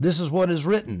 this is what is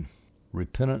written.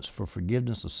 Repentance for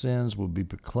forgiveness of sins will be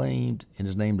proclaimed in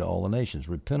his name to all the nations.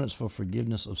 Repentance for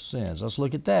forgiveness of sins. Let's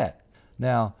look at that.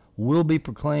 Now, will be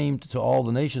proclaimed to all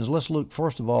the nations. Let's look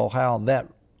first of all how that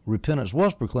repentance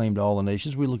was proclaimed to all the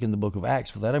nations. We look in the book of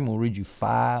Acts for that. I'm going to read you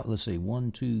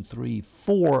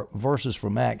 4 verses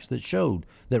from Acts that showed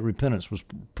that repentance was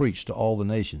preached to all the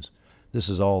nations. This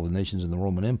is all the nations in the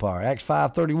Roman Empire. Acts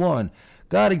 5:31.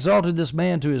 God exalted this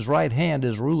man to his right hand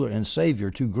as ruler and savior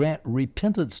to grant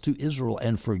repentance to Israel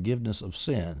and forgiveness of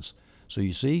sins. So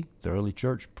you see, the early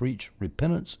church preached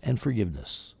repentance and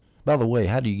forgiveness. By the way,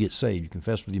 how do you get saved? You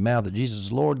confess with your mouth that Jesus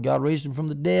is Lord, God raised him from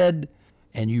the dead,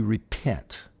 and you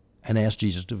repent and ask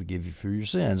Jesus to forgive you for your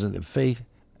sins. And the faith,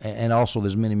 and also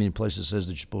there's many places that says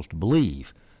that you're supposed to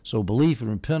believe. So belief and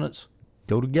repentance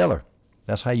go together.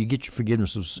 That's how you get your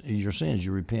forgiveness of your sins.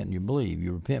 You repent and you believe.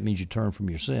 You repent means you turn from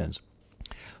your sins.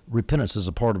 Repentance is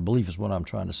a part of belief is what I'm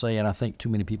trying to say, and I think too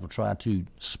many people try to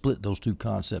split those two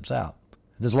concepts out.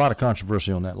 There's a lot of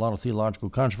controversy on that, a lot of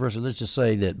theological controversy. Let's just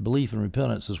say that belief and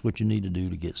repentance is what you need to do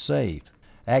to get saved.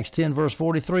 Acts 10, verse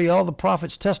 43, all the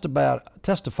prophets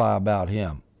testify about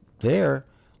him. There,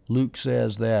 Luke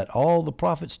says that all the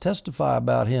prophets testify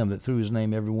about him, that through his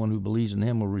name everyone who believes in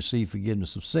him will receive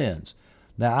forgiveness of sins.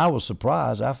 Now, I was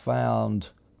surprised. I found,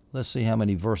 let's see how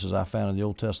many verses I found in the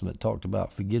Old Testament that talked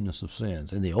about forgiveness of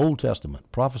sins. In the Old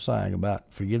Testament, prophesying about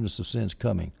forgiveness of sins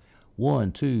coming.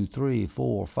 1, 2, 3,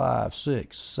 4, 5,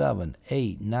 6, 7,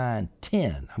 8, 9,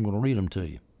 10. I'm going to read them to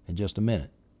you in just a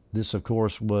minute. This, of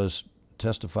course, was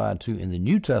testified to in the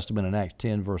New Testament in Acts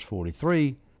 10, verse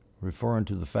 43, referring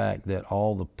to the fact that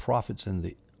all the prophets in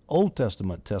the Old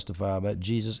Testament testify about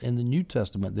Jesus in the New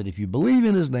Testament, that if you believe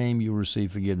in his name, you will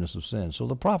receive forgiveness of sins. So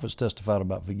the prophets testified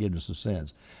about forgiveness of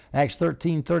sins. Acts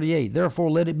 13:38,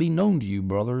 therefore let it be known to you,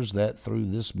 brothers, that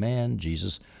through this man,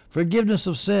 Jesus, forgiveness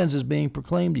of sins is being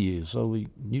proclaimed to you. So the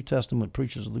New Testament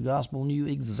preachers of the gospel knew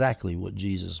exactly what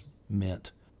Jesus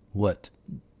meant, what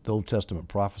the Old Testament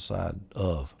prophesied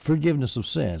of. Forgiveness of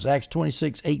sins. Acts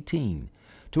 26:18.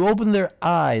 To open their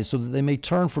eyes so that they may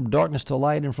turn from darkness to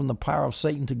light and from the power of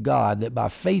Satan to God, that by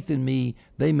faith in me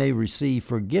they may receive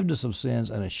forgiveness of sins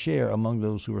and a share among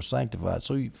those who are sanctified.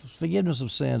 So forgiveness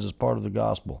of sins is part of the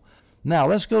gospel. Now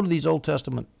let's go to these Old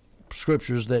Testament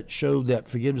scriptures that show that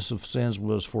forgiveness of sins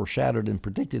was foreshadowed and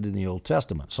predicted in the Old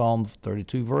Testament. Psalm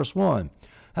 32 verse 1.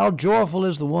 How joyful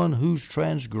is the one whose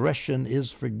transgression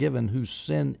is forgiven, whose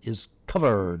sin is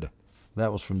covered.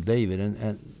 That was from David.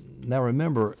 And now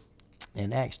remember,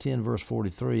 in Acts 10, verse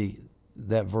 43,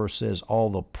 that verse says, all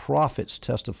the prophets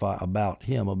testify about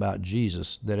him, about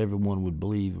Jesus, that everyone would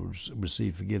believe or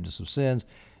receive forgiveness of sins.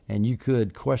 And you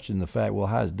could question the fact, well,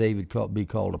 how does David be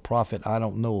called a prophet? I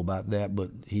don't know about that, but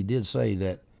he did say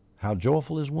that, how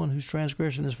joyful is one whose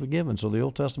transgression is forgiven. So the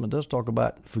Old Testament does talk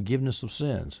about forgiveness of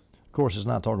sins. Of course, it's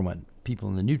not talking about people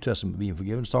in the New Testament being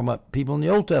forgiven. It's talking about people in the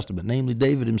Old Testament, namely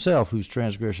David himself, whose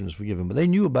transgression is forgiven. But they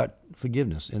knew about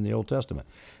forgiveness in the Old Testament.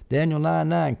 Daniel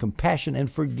 9:9, compassion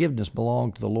and forgiveness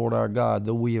belong to the Lord our God,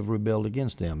 though we have rebelled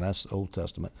against him. That's the Old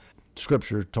Testament.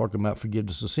 Scripture talking about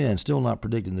forgiveness of sin, still not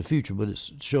predicting the future, but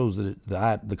it shows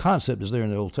that the concept is there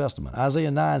in the Old Testament.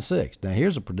 Isaiah 9:6. Now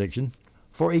here's a prediction.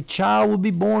 For a child will be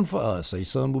born for us, a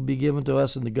son will be given to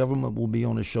us, and the government will be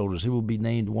on his shoulders. He will be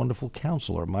named Wonderful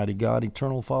Counselor, Mighty God,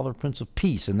 Eternal Father, Prince of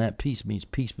Peace. And that peace means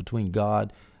peace between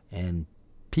God and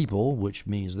people, which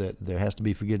means that there has to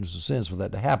be forgiveness of sins for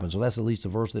that to happen. So that's at least a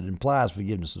verse that implies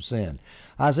forgiveness of sin.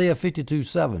 Isaiah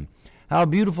 52:7. How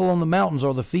beautiful on the mountains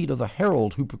are the feet of the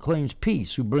herald who proclaims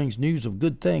peace, who brings news of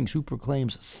good things, who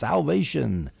proclaims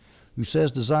salvation, who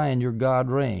says to Zion, your God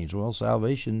reigns. Well,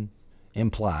 salvation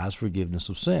implies forgiveness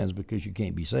of sins, because you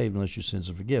can't be saved unless your sins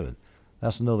are forgiven.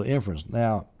 That's another inference.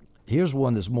 Now, here's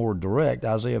one that's more direct,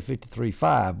 Isaiah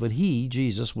 53:5. But he,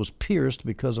 Jesus, was pierced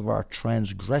because of our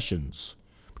transgressions,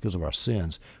 because of our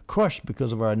sins, crushed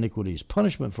because of our iniquities.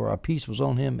 Punishment for our peace was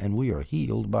on him, and we are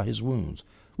healed by his wounds.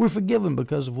 We're forgiven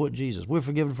because of what Jesus. We're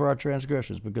forgiven for our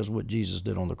transgressions because of what Jesus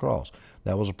did on the cross.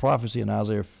 That was a prophecy in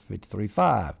Isaiah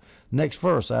 53:5. Next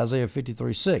verse, Isaiah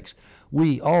 53:6.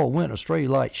 We all went astray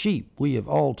like sheep. We have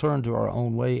all turned to our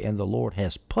own way, and the Lord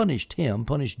has punished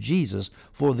Jesus,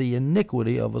 for the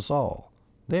iniquity of us all.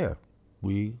 There,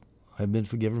 we have been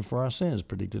forgiven for our sins,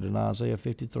 predicted in Isaiah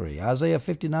 53. Isaiah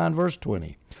 59, verse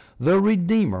 20. The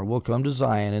Redeemer will come to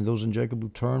Zion, and those in Jacob who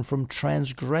turn from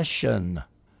transgression.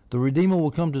 The Redeemer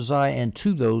will come to Zion, and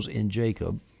to those in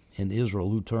Jacob, in Israel,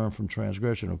 who turn from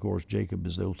transgression. Of course, Jacob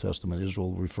is the Old Testament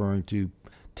Israel, referring to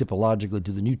typologically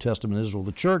to the New Testament Israel.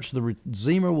 The church, the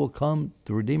Redeemer will come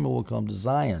to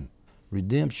Zion.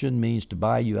 Redemption means to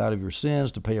buy you out of your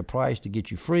sins, to pay a price to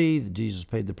get you free. Jesus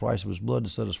paid the price of his blood to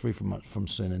set us free from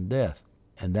sin and death.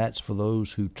 And that's for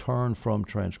those who turn from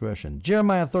transgression.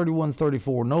 Jeremiah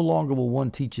 31:34. No longer will one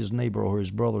teach his neighbor or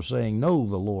his brother, saying, know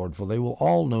the Lord, for they will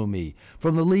all know me,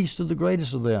 from the least to the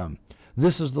greatest of them.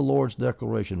 This is the Lord's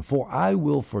declaration, for I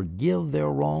will forgive their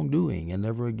wrongdoing and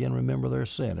never again remember their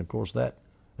sin. Of course, that,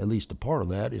 at least a part of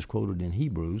that, is quoted in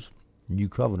Hebrews, New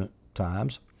Covenant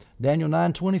times. Daniel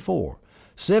 9:24.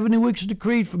 70 weeks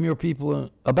decreed from your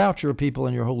people, about your people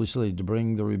and your holy city, to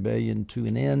bring the rebellion to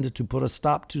an end, to put a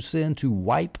stop to sin, to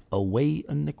wipe away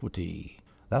iniquity.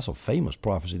 That's a famous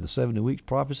prophecy, the 70 weeks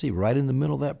prophecy. Right in the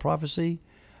middle of that prophecy,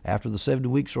 after the 70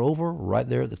 weeks are over, right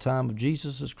there at the time of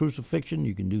Jesus' crucifixion.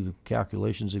 You can do the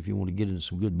calculations if you want to get into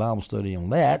some good Bible study on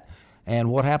that. And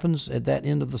what happens at that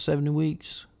end of the 70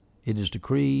 weeks? It is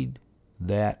decreed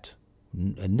that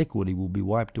iniquity will be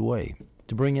wiped away,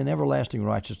 to bring in everlasting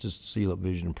righteousness, to seal up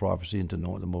vision and prophecy, and to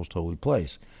anoint the most holy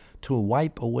place, to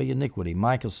wipe away iniquity.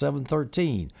 Micah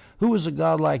 7:13. Who is a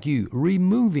God like you,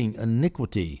 removing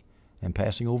iniquity and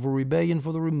passing over rebellion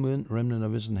for the remnant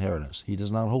of his inheritance? He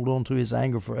does not hold on to his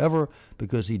anger forever,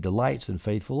 because he delights in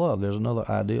faithful love. There's another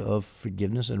idea of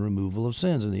forgiveness and removal of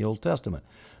sins in the Old Testament.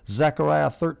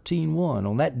 Zechariah 13:1.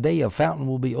 On that day a fountain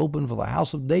will be opened for the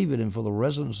house of David and for the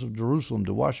residents of Jerusalem,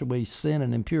 to wash away sin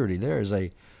and impurity. There is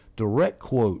a direct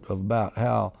quote about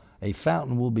how a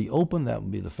fountain will be opened. That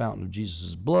would be the fountain of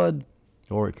Jesus' blood,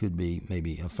 or it could be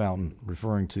maybe a fountain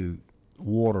referring to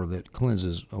water that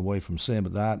cleanses away from sin.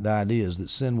 But the idea is that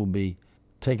sin will be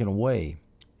taken away,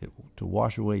 to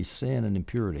wash away sin and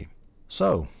impurity.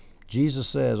 So, Jesus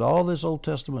says all this Old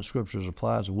Testament scriptures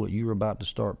applies to what you're about to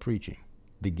start preaching,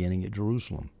 beginning at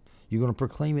Jerusalem. You're going to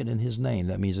proclaim it in his name.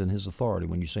 That means in his authority.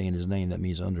 When you say in his name, that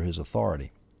means under his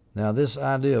authority. Now, this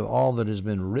idea of all that has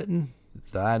been written,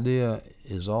 the idea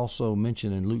is also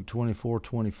mentioned in Luke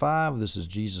 24:25. This is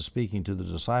Jesus speaking to the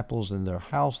disciples in their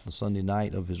house the Sunday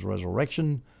night of his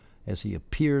resurrection. As he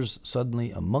appears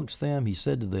suddenly amongst them, he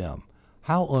said to them,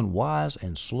 how unwise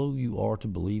and slow you are to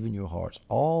believe in your hearts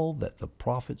all that the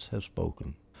prophets have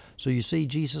spoken. So you see,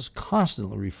 Jesus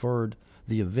constantly referred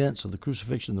the events of the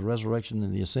crucifixion, the resurrection,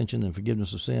 and the ascension, and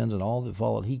forgiveness of sins, and all that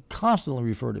followed. He constantly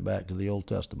referred it back to the Old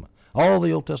Testament. All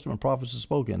the Old Testament prophets have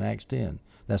spoken in Acts 10.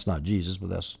 That's not Jesus,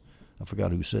 but I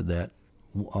forgot who said that.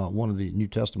 One of the New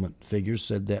Testament figures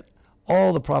said that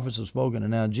all the prophets have spoken,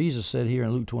 and now Jesus said here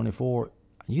in Luke 24,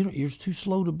 you're too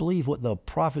slow to believe what the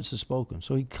prophets have spoken.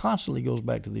 So he constantly goes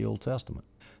back to the Old Testament.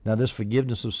 Now, this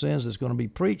forgiveness of sins that's going to be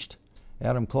preached,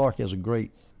 Adam Clarke has a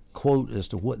great quote as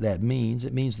to what that means.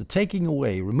 It means the taking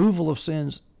away, removal of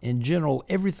sins in general,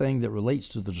 everything that relates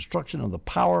to the destruction of the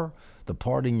power, the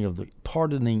pardoning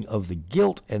of the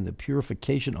guilt, and the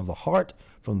purification of the heart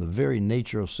from the very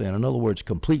nature of sin. In other words,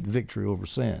 complete victory over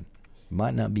sin. It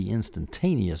might not be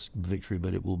instantaneous victory,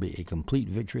 but it will be a complete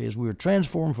victory as we are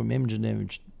transformed from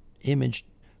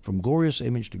from glorious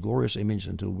image to glorious image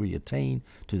until we attain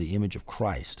to the image of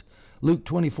Christ. Luke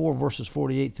 24, verses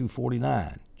 48 through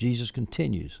 49. Jesus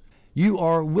continues, "You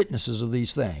are witnesses of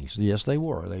these things." Yes, they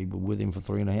were. They were with him for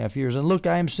 3.5 years. "And look,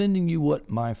 I am sending you what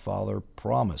my Father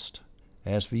promised.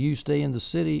 As for you, stay in the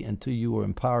city until you are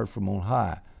empowered from on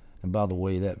high." And by the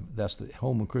way, that's the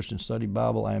Holman Christian Study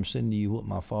Bible. "I am sending you what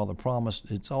my Father promised."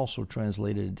 It's also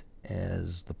translated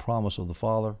as the promise of the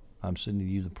Father. I'm sending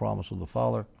you the promise of the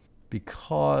Father,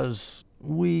 because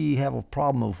we have a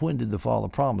problem of when did the Father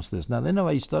promise this. Now, the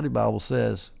NIV Study Bible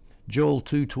says, Joel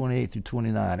 2:28 through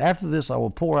 29, "After this I will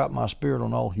pour out my Spirit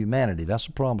on all humanity." That's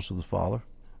the promise of the Father,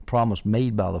 promise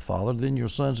made by the Father. "Then your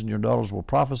sons and your daughters will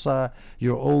prophesy,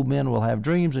 your old men will have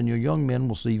dreams, and your young men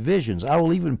will see visions. I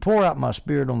will even pour out my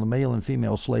Spirit on the male and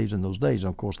female slaves in those days." And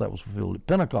of course, that was fulfilled at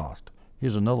Pentecost.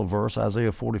 Here's another verse,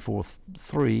 Isaiah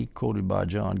 44:3, quoted by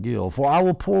John Gill. "For I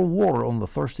will pour water on the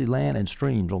thirsty land and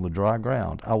streams on the dry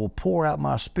ground. I will pour out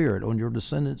my Spirit on your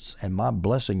descendants and my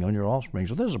blessing on your offspring."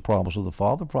 So there's a promise of the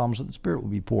Father, promise that the Spirit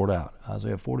will be poured out.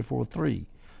 Isaiah 44:3,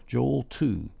 Joel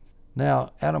 2.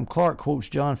 Now, Adam Clarke quotes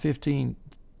John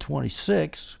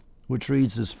 15:26, which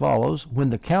reads as follows, "When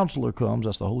the Counselor comes,"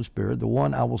 that's the Holy Spirit, "the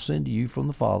one I will send to you from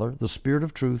the Father, the Spirit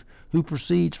of truth, who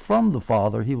proceeds from the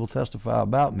Father, he will testify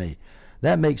about me."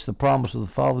 That makes the promise of the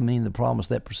Father mean the promise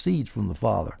that proceeds from the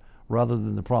Father, rather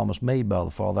than the promise made by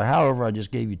the Father. However, I just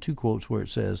gave you two quotes where it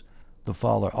says the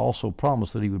Father also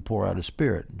promised that he would pour out his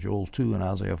Spirit, Joel 2 and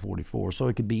Isaiah 44. So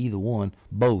it could be either one,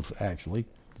 both actually.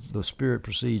 The Spirit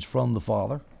proceeds from the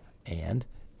Father, and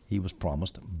he was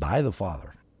promised by the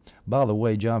Father. By the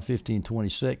way, John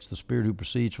 15:26, the Spirit who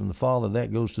proceeds from the Father,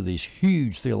 that goes to this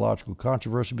huge theological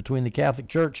controversy between the Catholic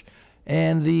Church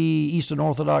and the Eastern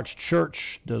Orthodox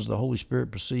Church. Does the Holy Spirit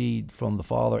proceed from the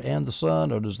Father and the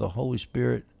Son, or does the Holy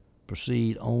Spirit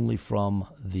proceed only from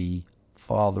the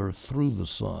Father through the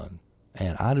Son?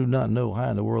 And I do not know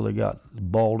how in the world they got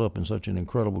balled up in such an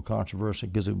incredible controversy,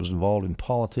 because it was involved in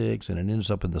politics, and it ends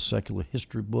up in the secular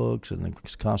history books, and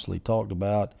it's constantly talked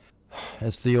about.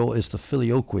 It's the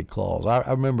filioque clause. I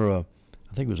remember, I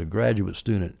think it was a graduate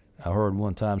student I heard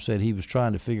one time said he was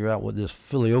trying to figure out what this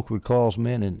filioque clause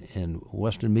meant in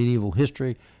Western medieval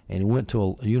history, and he went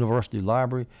to a university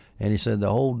library, and he said the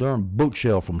whole darn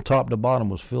bookshelf from top to bottom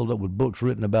was filled up with books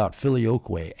written about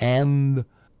filioque and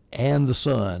the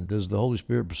Son. Does the Holy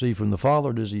Spirit proceed from the Father,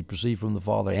 or does he proceed from the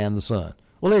Father and the Son?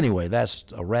 Well, anyway, that's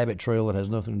a rabbit trail that has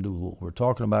nothing to do with what we're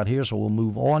talking about here, so we'll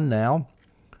move on now,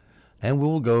 and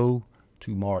we'll go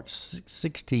to Mark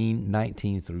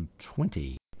 16:19 through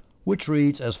 20. Which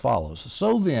reads as follows.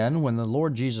 "So then, when the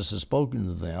Lord Jesus has spoken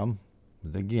to them,"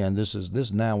 again, this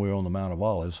now we're on the Mount of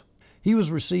Olives, "he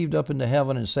was received up into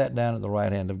heaven and sat down at the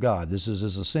right hand of God." This is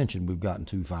his ascension we've gotten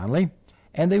to finally.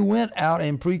 "And they went out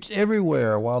and preached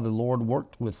everywhere while the Lord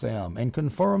worked with them and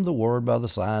confirmed the word by the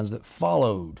signs that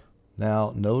followed."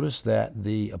 Now, notice that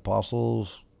the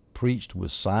apostles preached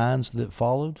with signs that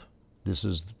followed.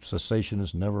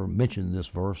 Cessationists never mention this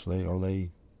verse,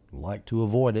 they like to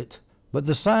avoid it. But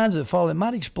the signs that follow, it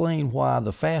might explain why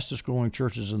the fastest growing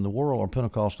churches in the world are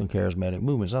Pentecostal and charismatic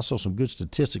movements. I saw some good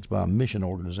statistics by a mission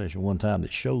organization one time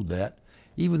that showed that.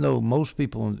 Even though most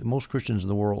Christians in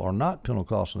the world are not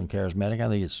Pentecostal and charismatic, I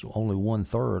think it's only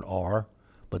 1/3 are,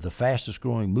 but the fastest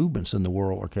growing movements in the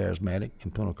world are charismatic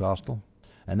and Pentecostal.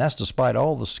 And that's despite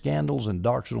all the scandals and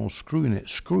doctrinal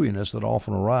screwiness that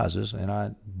often arises, and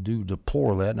I do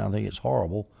deplore that, and I think it's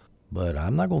horrible. But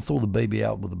I'm not going to throw the baby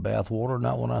out with the bathwater,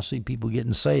 not when I see people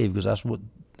getting saved, because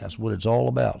that's what it's all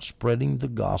about, spreading the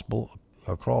gospel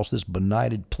across this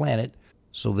benighted planet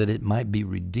so that it might be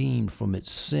redeemed from its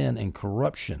sin and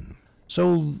corruption.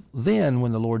 So then,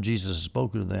 when the Lord Jesus has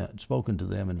spoken to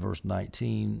them in verse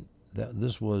 19,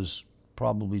 this was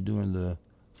probably during the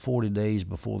 40 days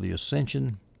before the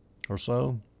ascension or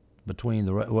so, the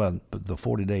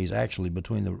 40 days actually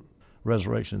between the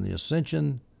resurrection and the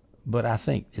ascension. But I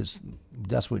think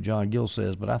that's what John Gill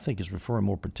says, but I think it's referring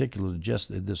more particularly to just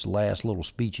this last little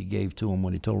speech he gave to them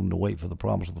when he told them to wait for the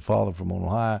promise of the Father from on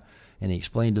high, and he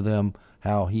explained to them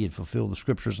how he had fulfilled the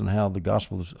Scriptures and how the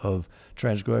gospel of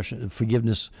transgression,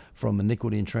 forgiveness from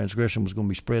iniquity and transgression was going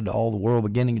to be spread to all the world,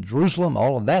 beginning in Jerusalem.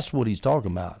 All of that's what he's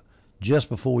talking about, just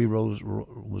before he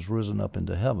was risen up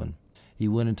into heaven. He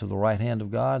went into the right hand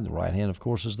of God. The right hand, of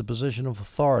course, is the position of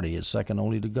authority. It's second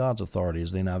only to God's authority,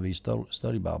 as the NIV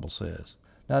Study Bible says.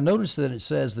 Now, notice that it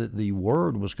says that the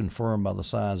word was confirmed by the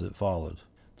signs that followed.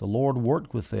 The Lord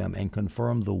worked with them and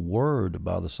confirmed the word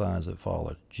by the signs that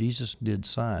followed. Jesus did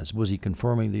signs. Was he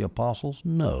confirming the apostles?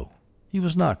 No. He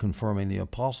was not confirming the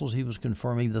apostles. He was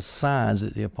confirming the signs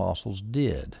that the apostles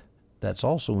did. That's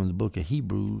also in the book of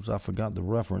Hebrews. I forgot the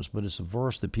reference, but it's a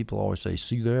verse that people always say,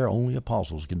 see there, only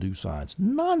apostles can do signs.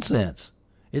 Nonsense.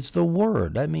 It's the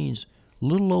word. That means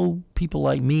little old people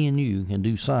like me and you can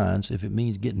do signs if it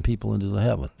means getting people into the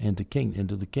heaven, into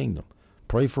the kingdom.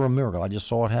 Pray for a miracle. I just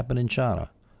saw it happen in China.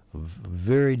 A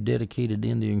very dedicated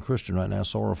Indian Christian right now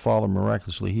saw her father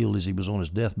miraculously healed as he was on his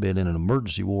deathbed in an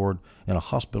emergency ward in a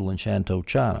hospital in Shantou,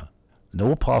 China.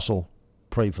 No apostle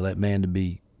prayed for that man to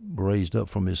be raised up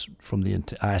from the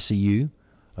ICU.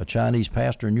 A Chinese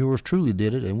pastor and yours truly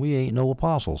did it, and we ain't no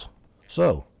apostles.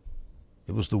 So,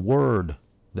 it was the word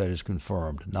that is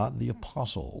confirmed, not the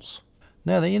apostles.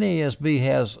 Now, the NASB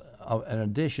has an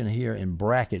addition here in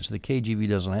brackets the KJV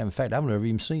doesn't have. In fact, I've never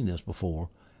even seen this before.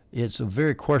 It's a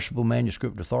very questionable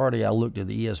manuscript authority. I looked at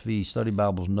the ESV Study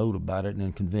Bible's note about it and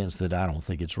am convinced that I don't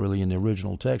think it's really in the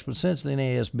original text. But since the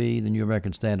NASB, the New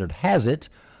American Standard, has it,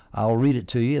 I'll read it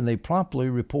to you. And they promptly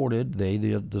reported,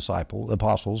 the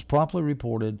apostles, promptly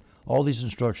reported all these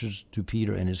instructions to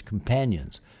Peter and his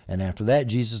companions. And after that,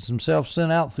 Jesus himself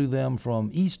sent out through them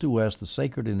from east to west the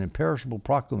sacred and imperishable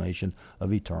proclamation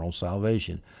of eternal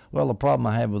salvation. Well, the problem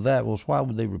I have with that was, why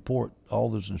would they report all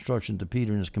those instructions to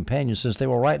Peter and his companions since they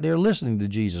were right there listening to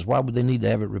Jesus? Why would they need to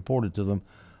have it reported to them?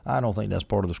 I don't think that's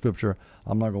part of the Scripture.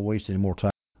 I'm not going to waste any more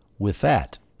time with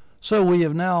that. So we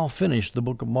have now finished the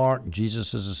book of Mark.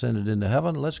 Jesus has ascended into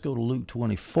heaven. Let's go to Luke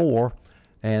 24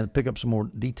 and pick up some more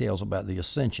details about the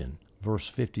ascension. Verse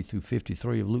 50 through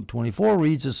 53 of Luke 24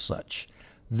 reads as such.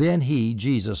 Then he,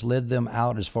 Jesus, led them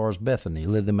out as far as Bethany,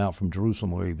 led them out from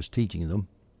Jerusalem where he was teaching them.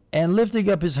 And lifting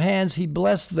up his hands, he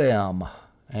blessed them.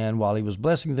 And while he was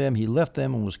blessing them, he left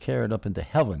them and was carried up into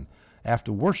heaven.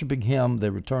 After worshiping him, they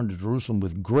returned to Jerusalem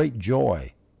with great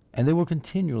joy. And they were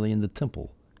continually in the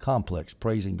temple complex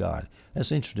praising God.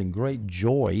 That's interesting. Great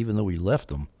joy, even though he left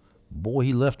them. Boy,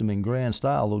 he left them in grand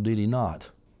style, though, did he not?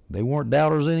 They weren't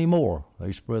doubters anymore.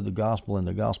 They spread the gospel, and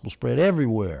the gospel spread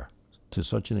everywhere to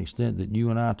such an extent that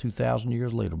you and I, 2,000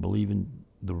 years later, believe in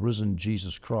the risen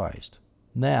Jesus Christ.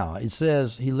 Now, it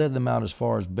says he led them out as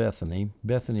far as Bethany.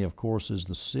 Bethany, of course, is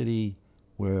the city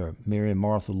where Mary and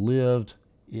Martha lived.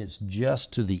 It's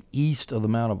just to the east of the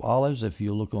Mount of Olives. If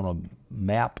you look on a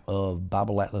map of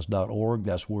BibleAtlas.org,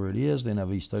 that's where it is. The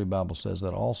NIV Study Bible says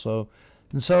that also.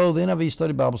 And so the NIV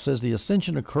Study Bible says the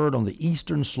ascension occurred on the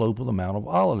eastern slope of the Mount of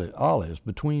Olives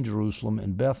between Jerusalem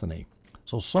and Bethany.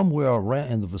 So somewhere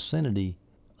around in the vicinity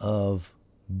of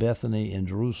Bethany and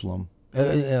Jerusalem,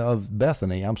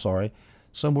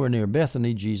 somewhere near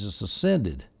Bethany, Jesus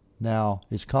ascended. Now,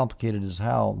 it's complicated as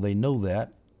how they know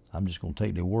that. I'm just going to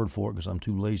take their word for it because I'm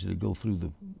too lazy to go through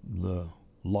the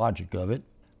logic of it.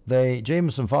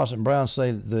 Jamieson, Fawcett, and Brown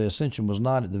say that the ascension was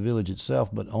not at the village itself,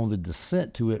 but on the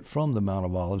descent to it from the Mount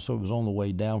of Olives. So it was on the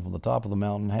way down from the top of the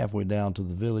mountain, halfway down to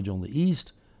the village on the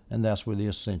east, and that's where the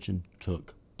ascension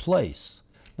took place.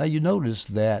 Now you notice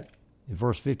that in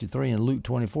verse 53 in Luke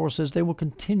 24 says they were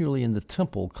continually in the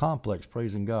temple complex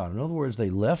praising God. In other words, they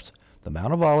left the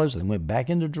Mount of Olives, they went back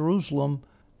into Jerusalem,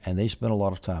 and they spent a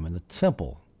lot of time in the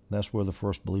temple. That's where the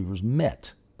first believers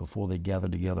met before they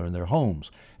gathered together in their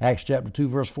homes. Acts chapter 2,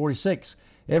 verse 46.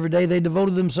 Every day they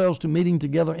devoted themselves to meeting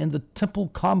together in the temple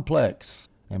complex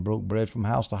and broke bread from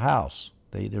house to house.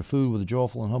 They ate their food with a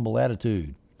joyful and humble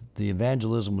attitude. The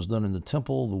evangelism was done in the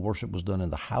temple. The worship was done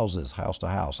in the houses, house to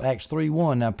house. Acts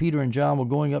 3:1. Now Peter and John were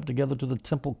going up together to the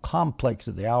temple complex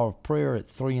at the hour of prayer at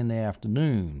 3 in the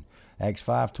afternoon. Acts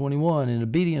 5:21. In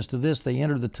obedience to this, they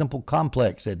entered the temple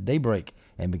complex at daybreak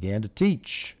and began to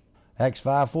teach. Acts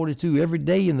 5:42, every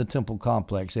day in the temple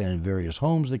complex and in various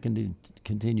homes they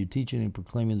continued teaching and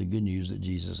proclaiming the good news that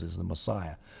Jesus is the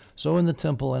Messiah. So in the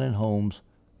temple and in homes,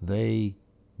 they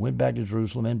went back to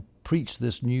Jerusalem and preached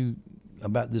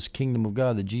about this kingdom of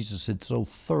God that Jesus had so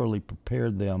thoroughly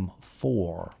prepared them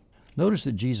for. Notice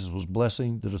that Jesus was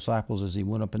blessing the disciples as he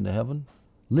went up into heaven.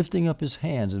 Lifting up his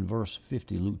hands in verse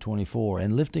 50, Luke 24,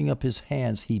 and lifting up his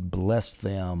hands, he blessed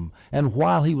them. And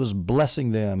while he was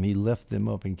blessing them, he lifted them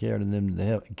up and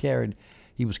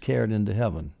he was carried into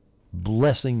heaven,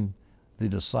 blessing the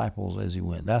disciples as he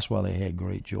went. That's why they had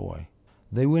great joy.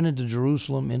 They went into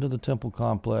Jerusalem, into the temple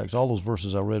complex. All those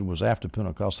verses I read was after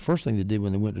Pentecost. The first thing they did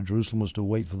when they went to Jerusalem was to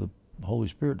wait for the Holy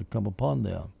Spirit to come upon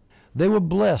them. They were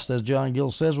blessed, as John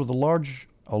Gill says, with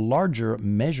a larger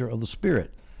measure of the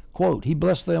Spirit. Quote, he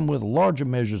blessed them with larger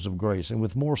measures of grace and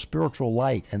with more spiritual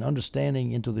light and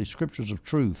understanding into the scriptures of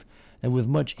truth and with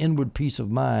much inward peace of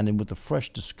mind and with the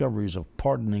fresh discoveries of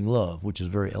pardoning love, which is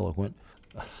very eloquent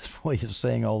way of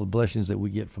saying all the blessings that we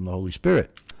get from the Holy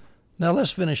Spirit. Now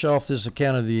let's finish off this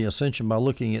account of the ascension by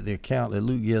looking at the account that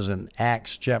Luke gives in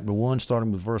Acts chapter 1,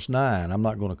 starting with verse 9. I'm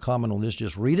not going to comment on this,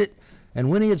 just read it. And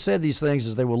when he had said these things,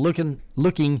 as they were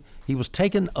looking, he was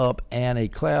taken up, and a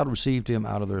cloud received him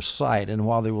out of their sight. And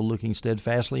while they were looking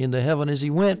steadfastly into heaven as he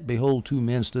went, behold, two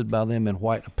men stood by them in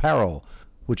white apparel,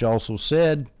 which also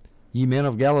said, Ye men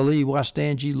of Galilee, why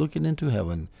stand ye looking into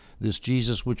heaven? This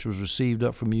Jesus which was received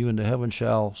up from you into heaven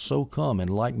shall so come in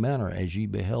like manner as ye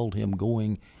beheld him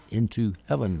going into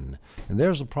heaven. And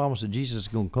there's the promise that Jesus is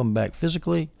going to come back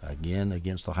physically, again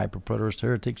against the hyper-preterist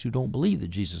heretics who don't believe that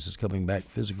Jesus is coming back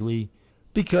physically,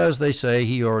 because they say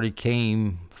he already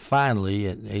came finally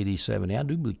at AD 70. I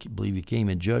do believe he came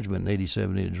in judgment in AD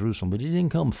 70 in Jerusalem, but he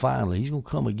didn't come finally. He's going to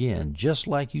come again. Just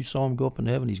like you saw him go up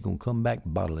into heaven, he's going to come back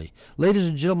bodily. Ladies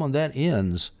and gentlemen, that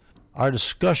ends our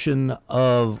discussion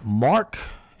of Mark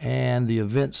and the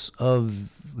events of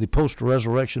the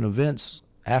post-resurrection events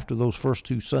after those first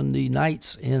two Sunday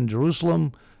nights in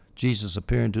Jerusalem, Jesus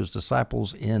appearing to his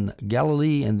disciples in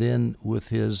Galilee, and then with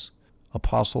his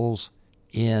apostles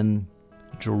in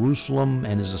Jerusalem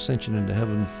and his ascension into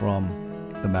heaven from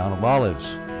the Mount of Olives.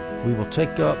 We will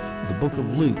take up the book of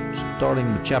Luke,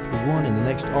 starting with chapter 1 in the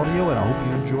next audio, and I hope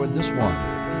you enjoyed this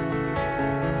one.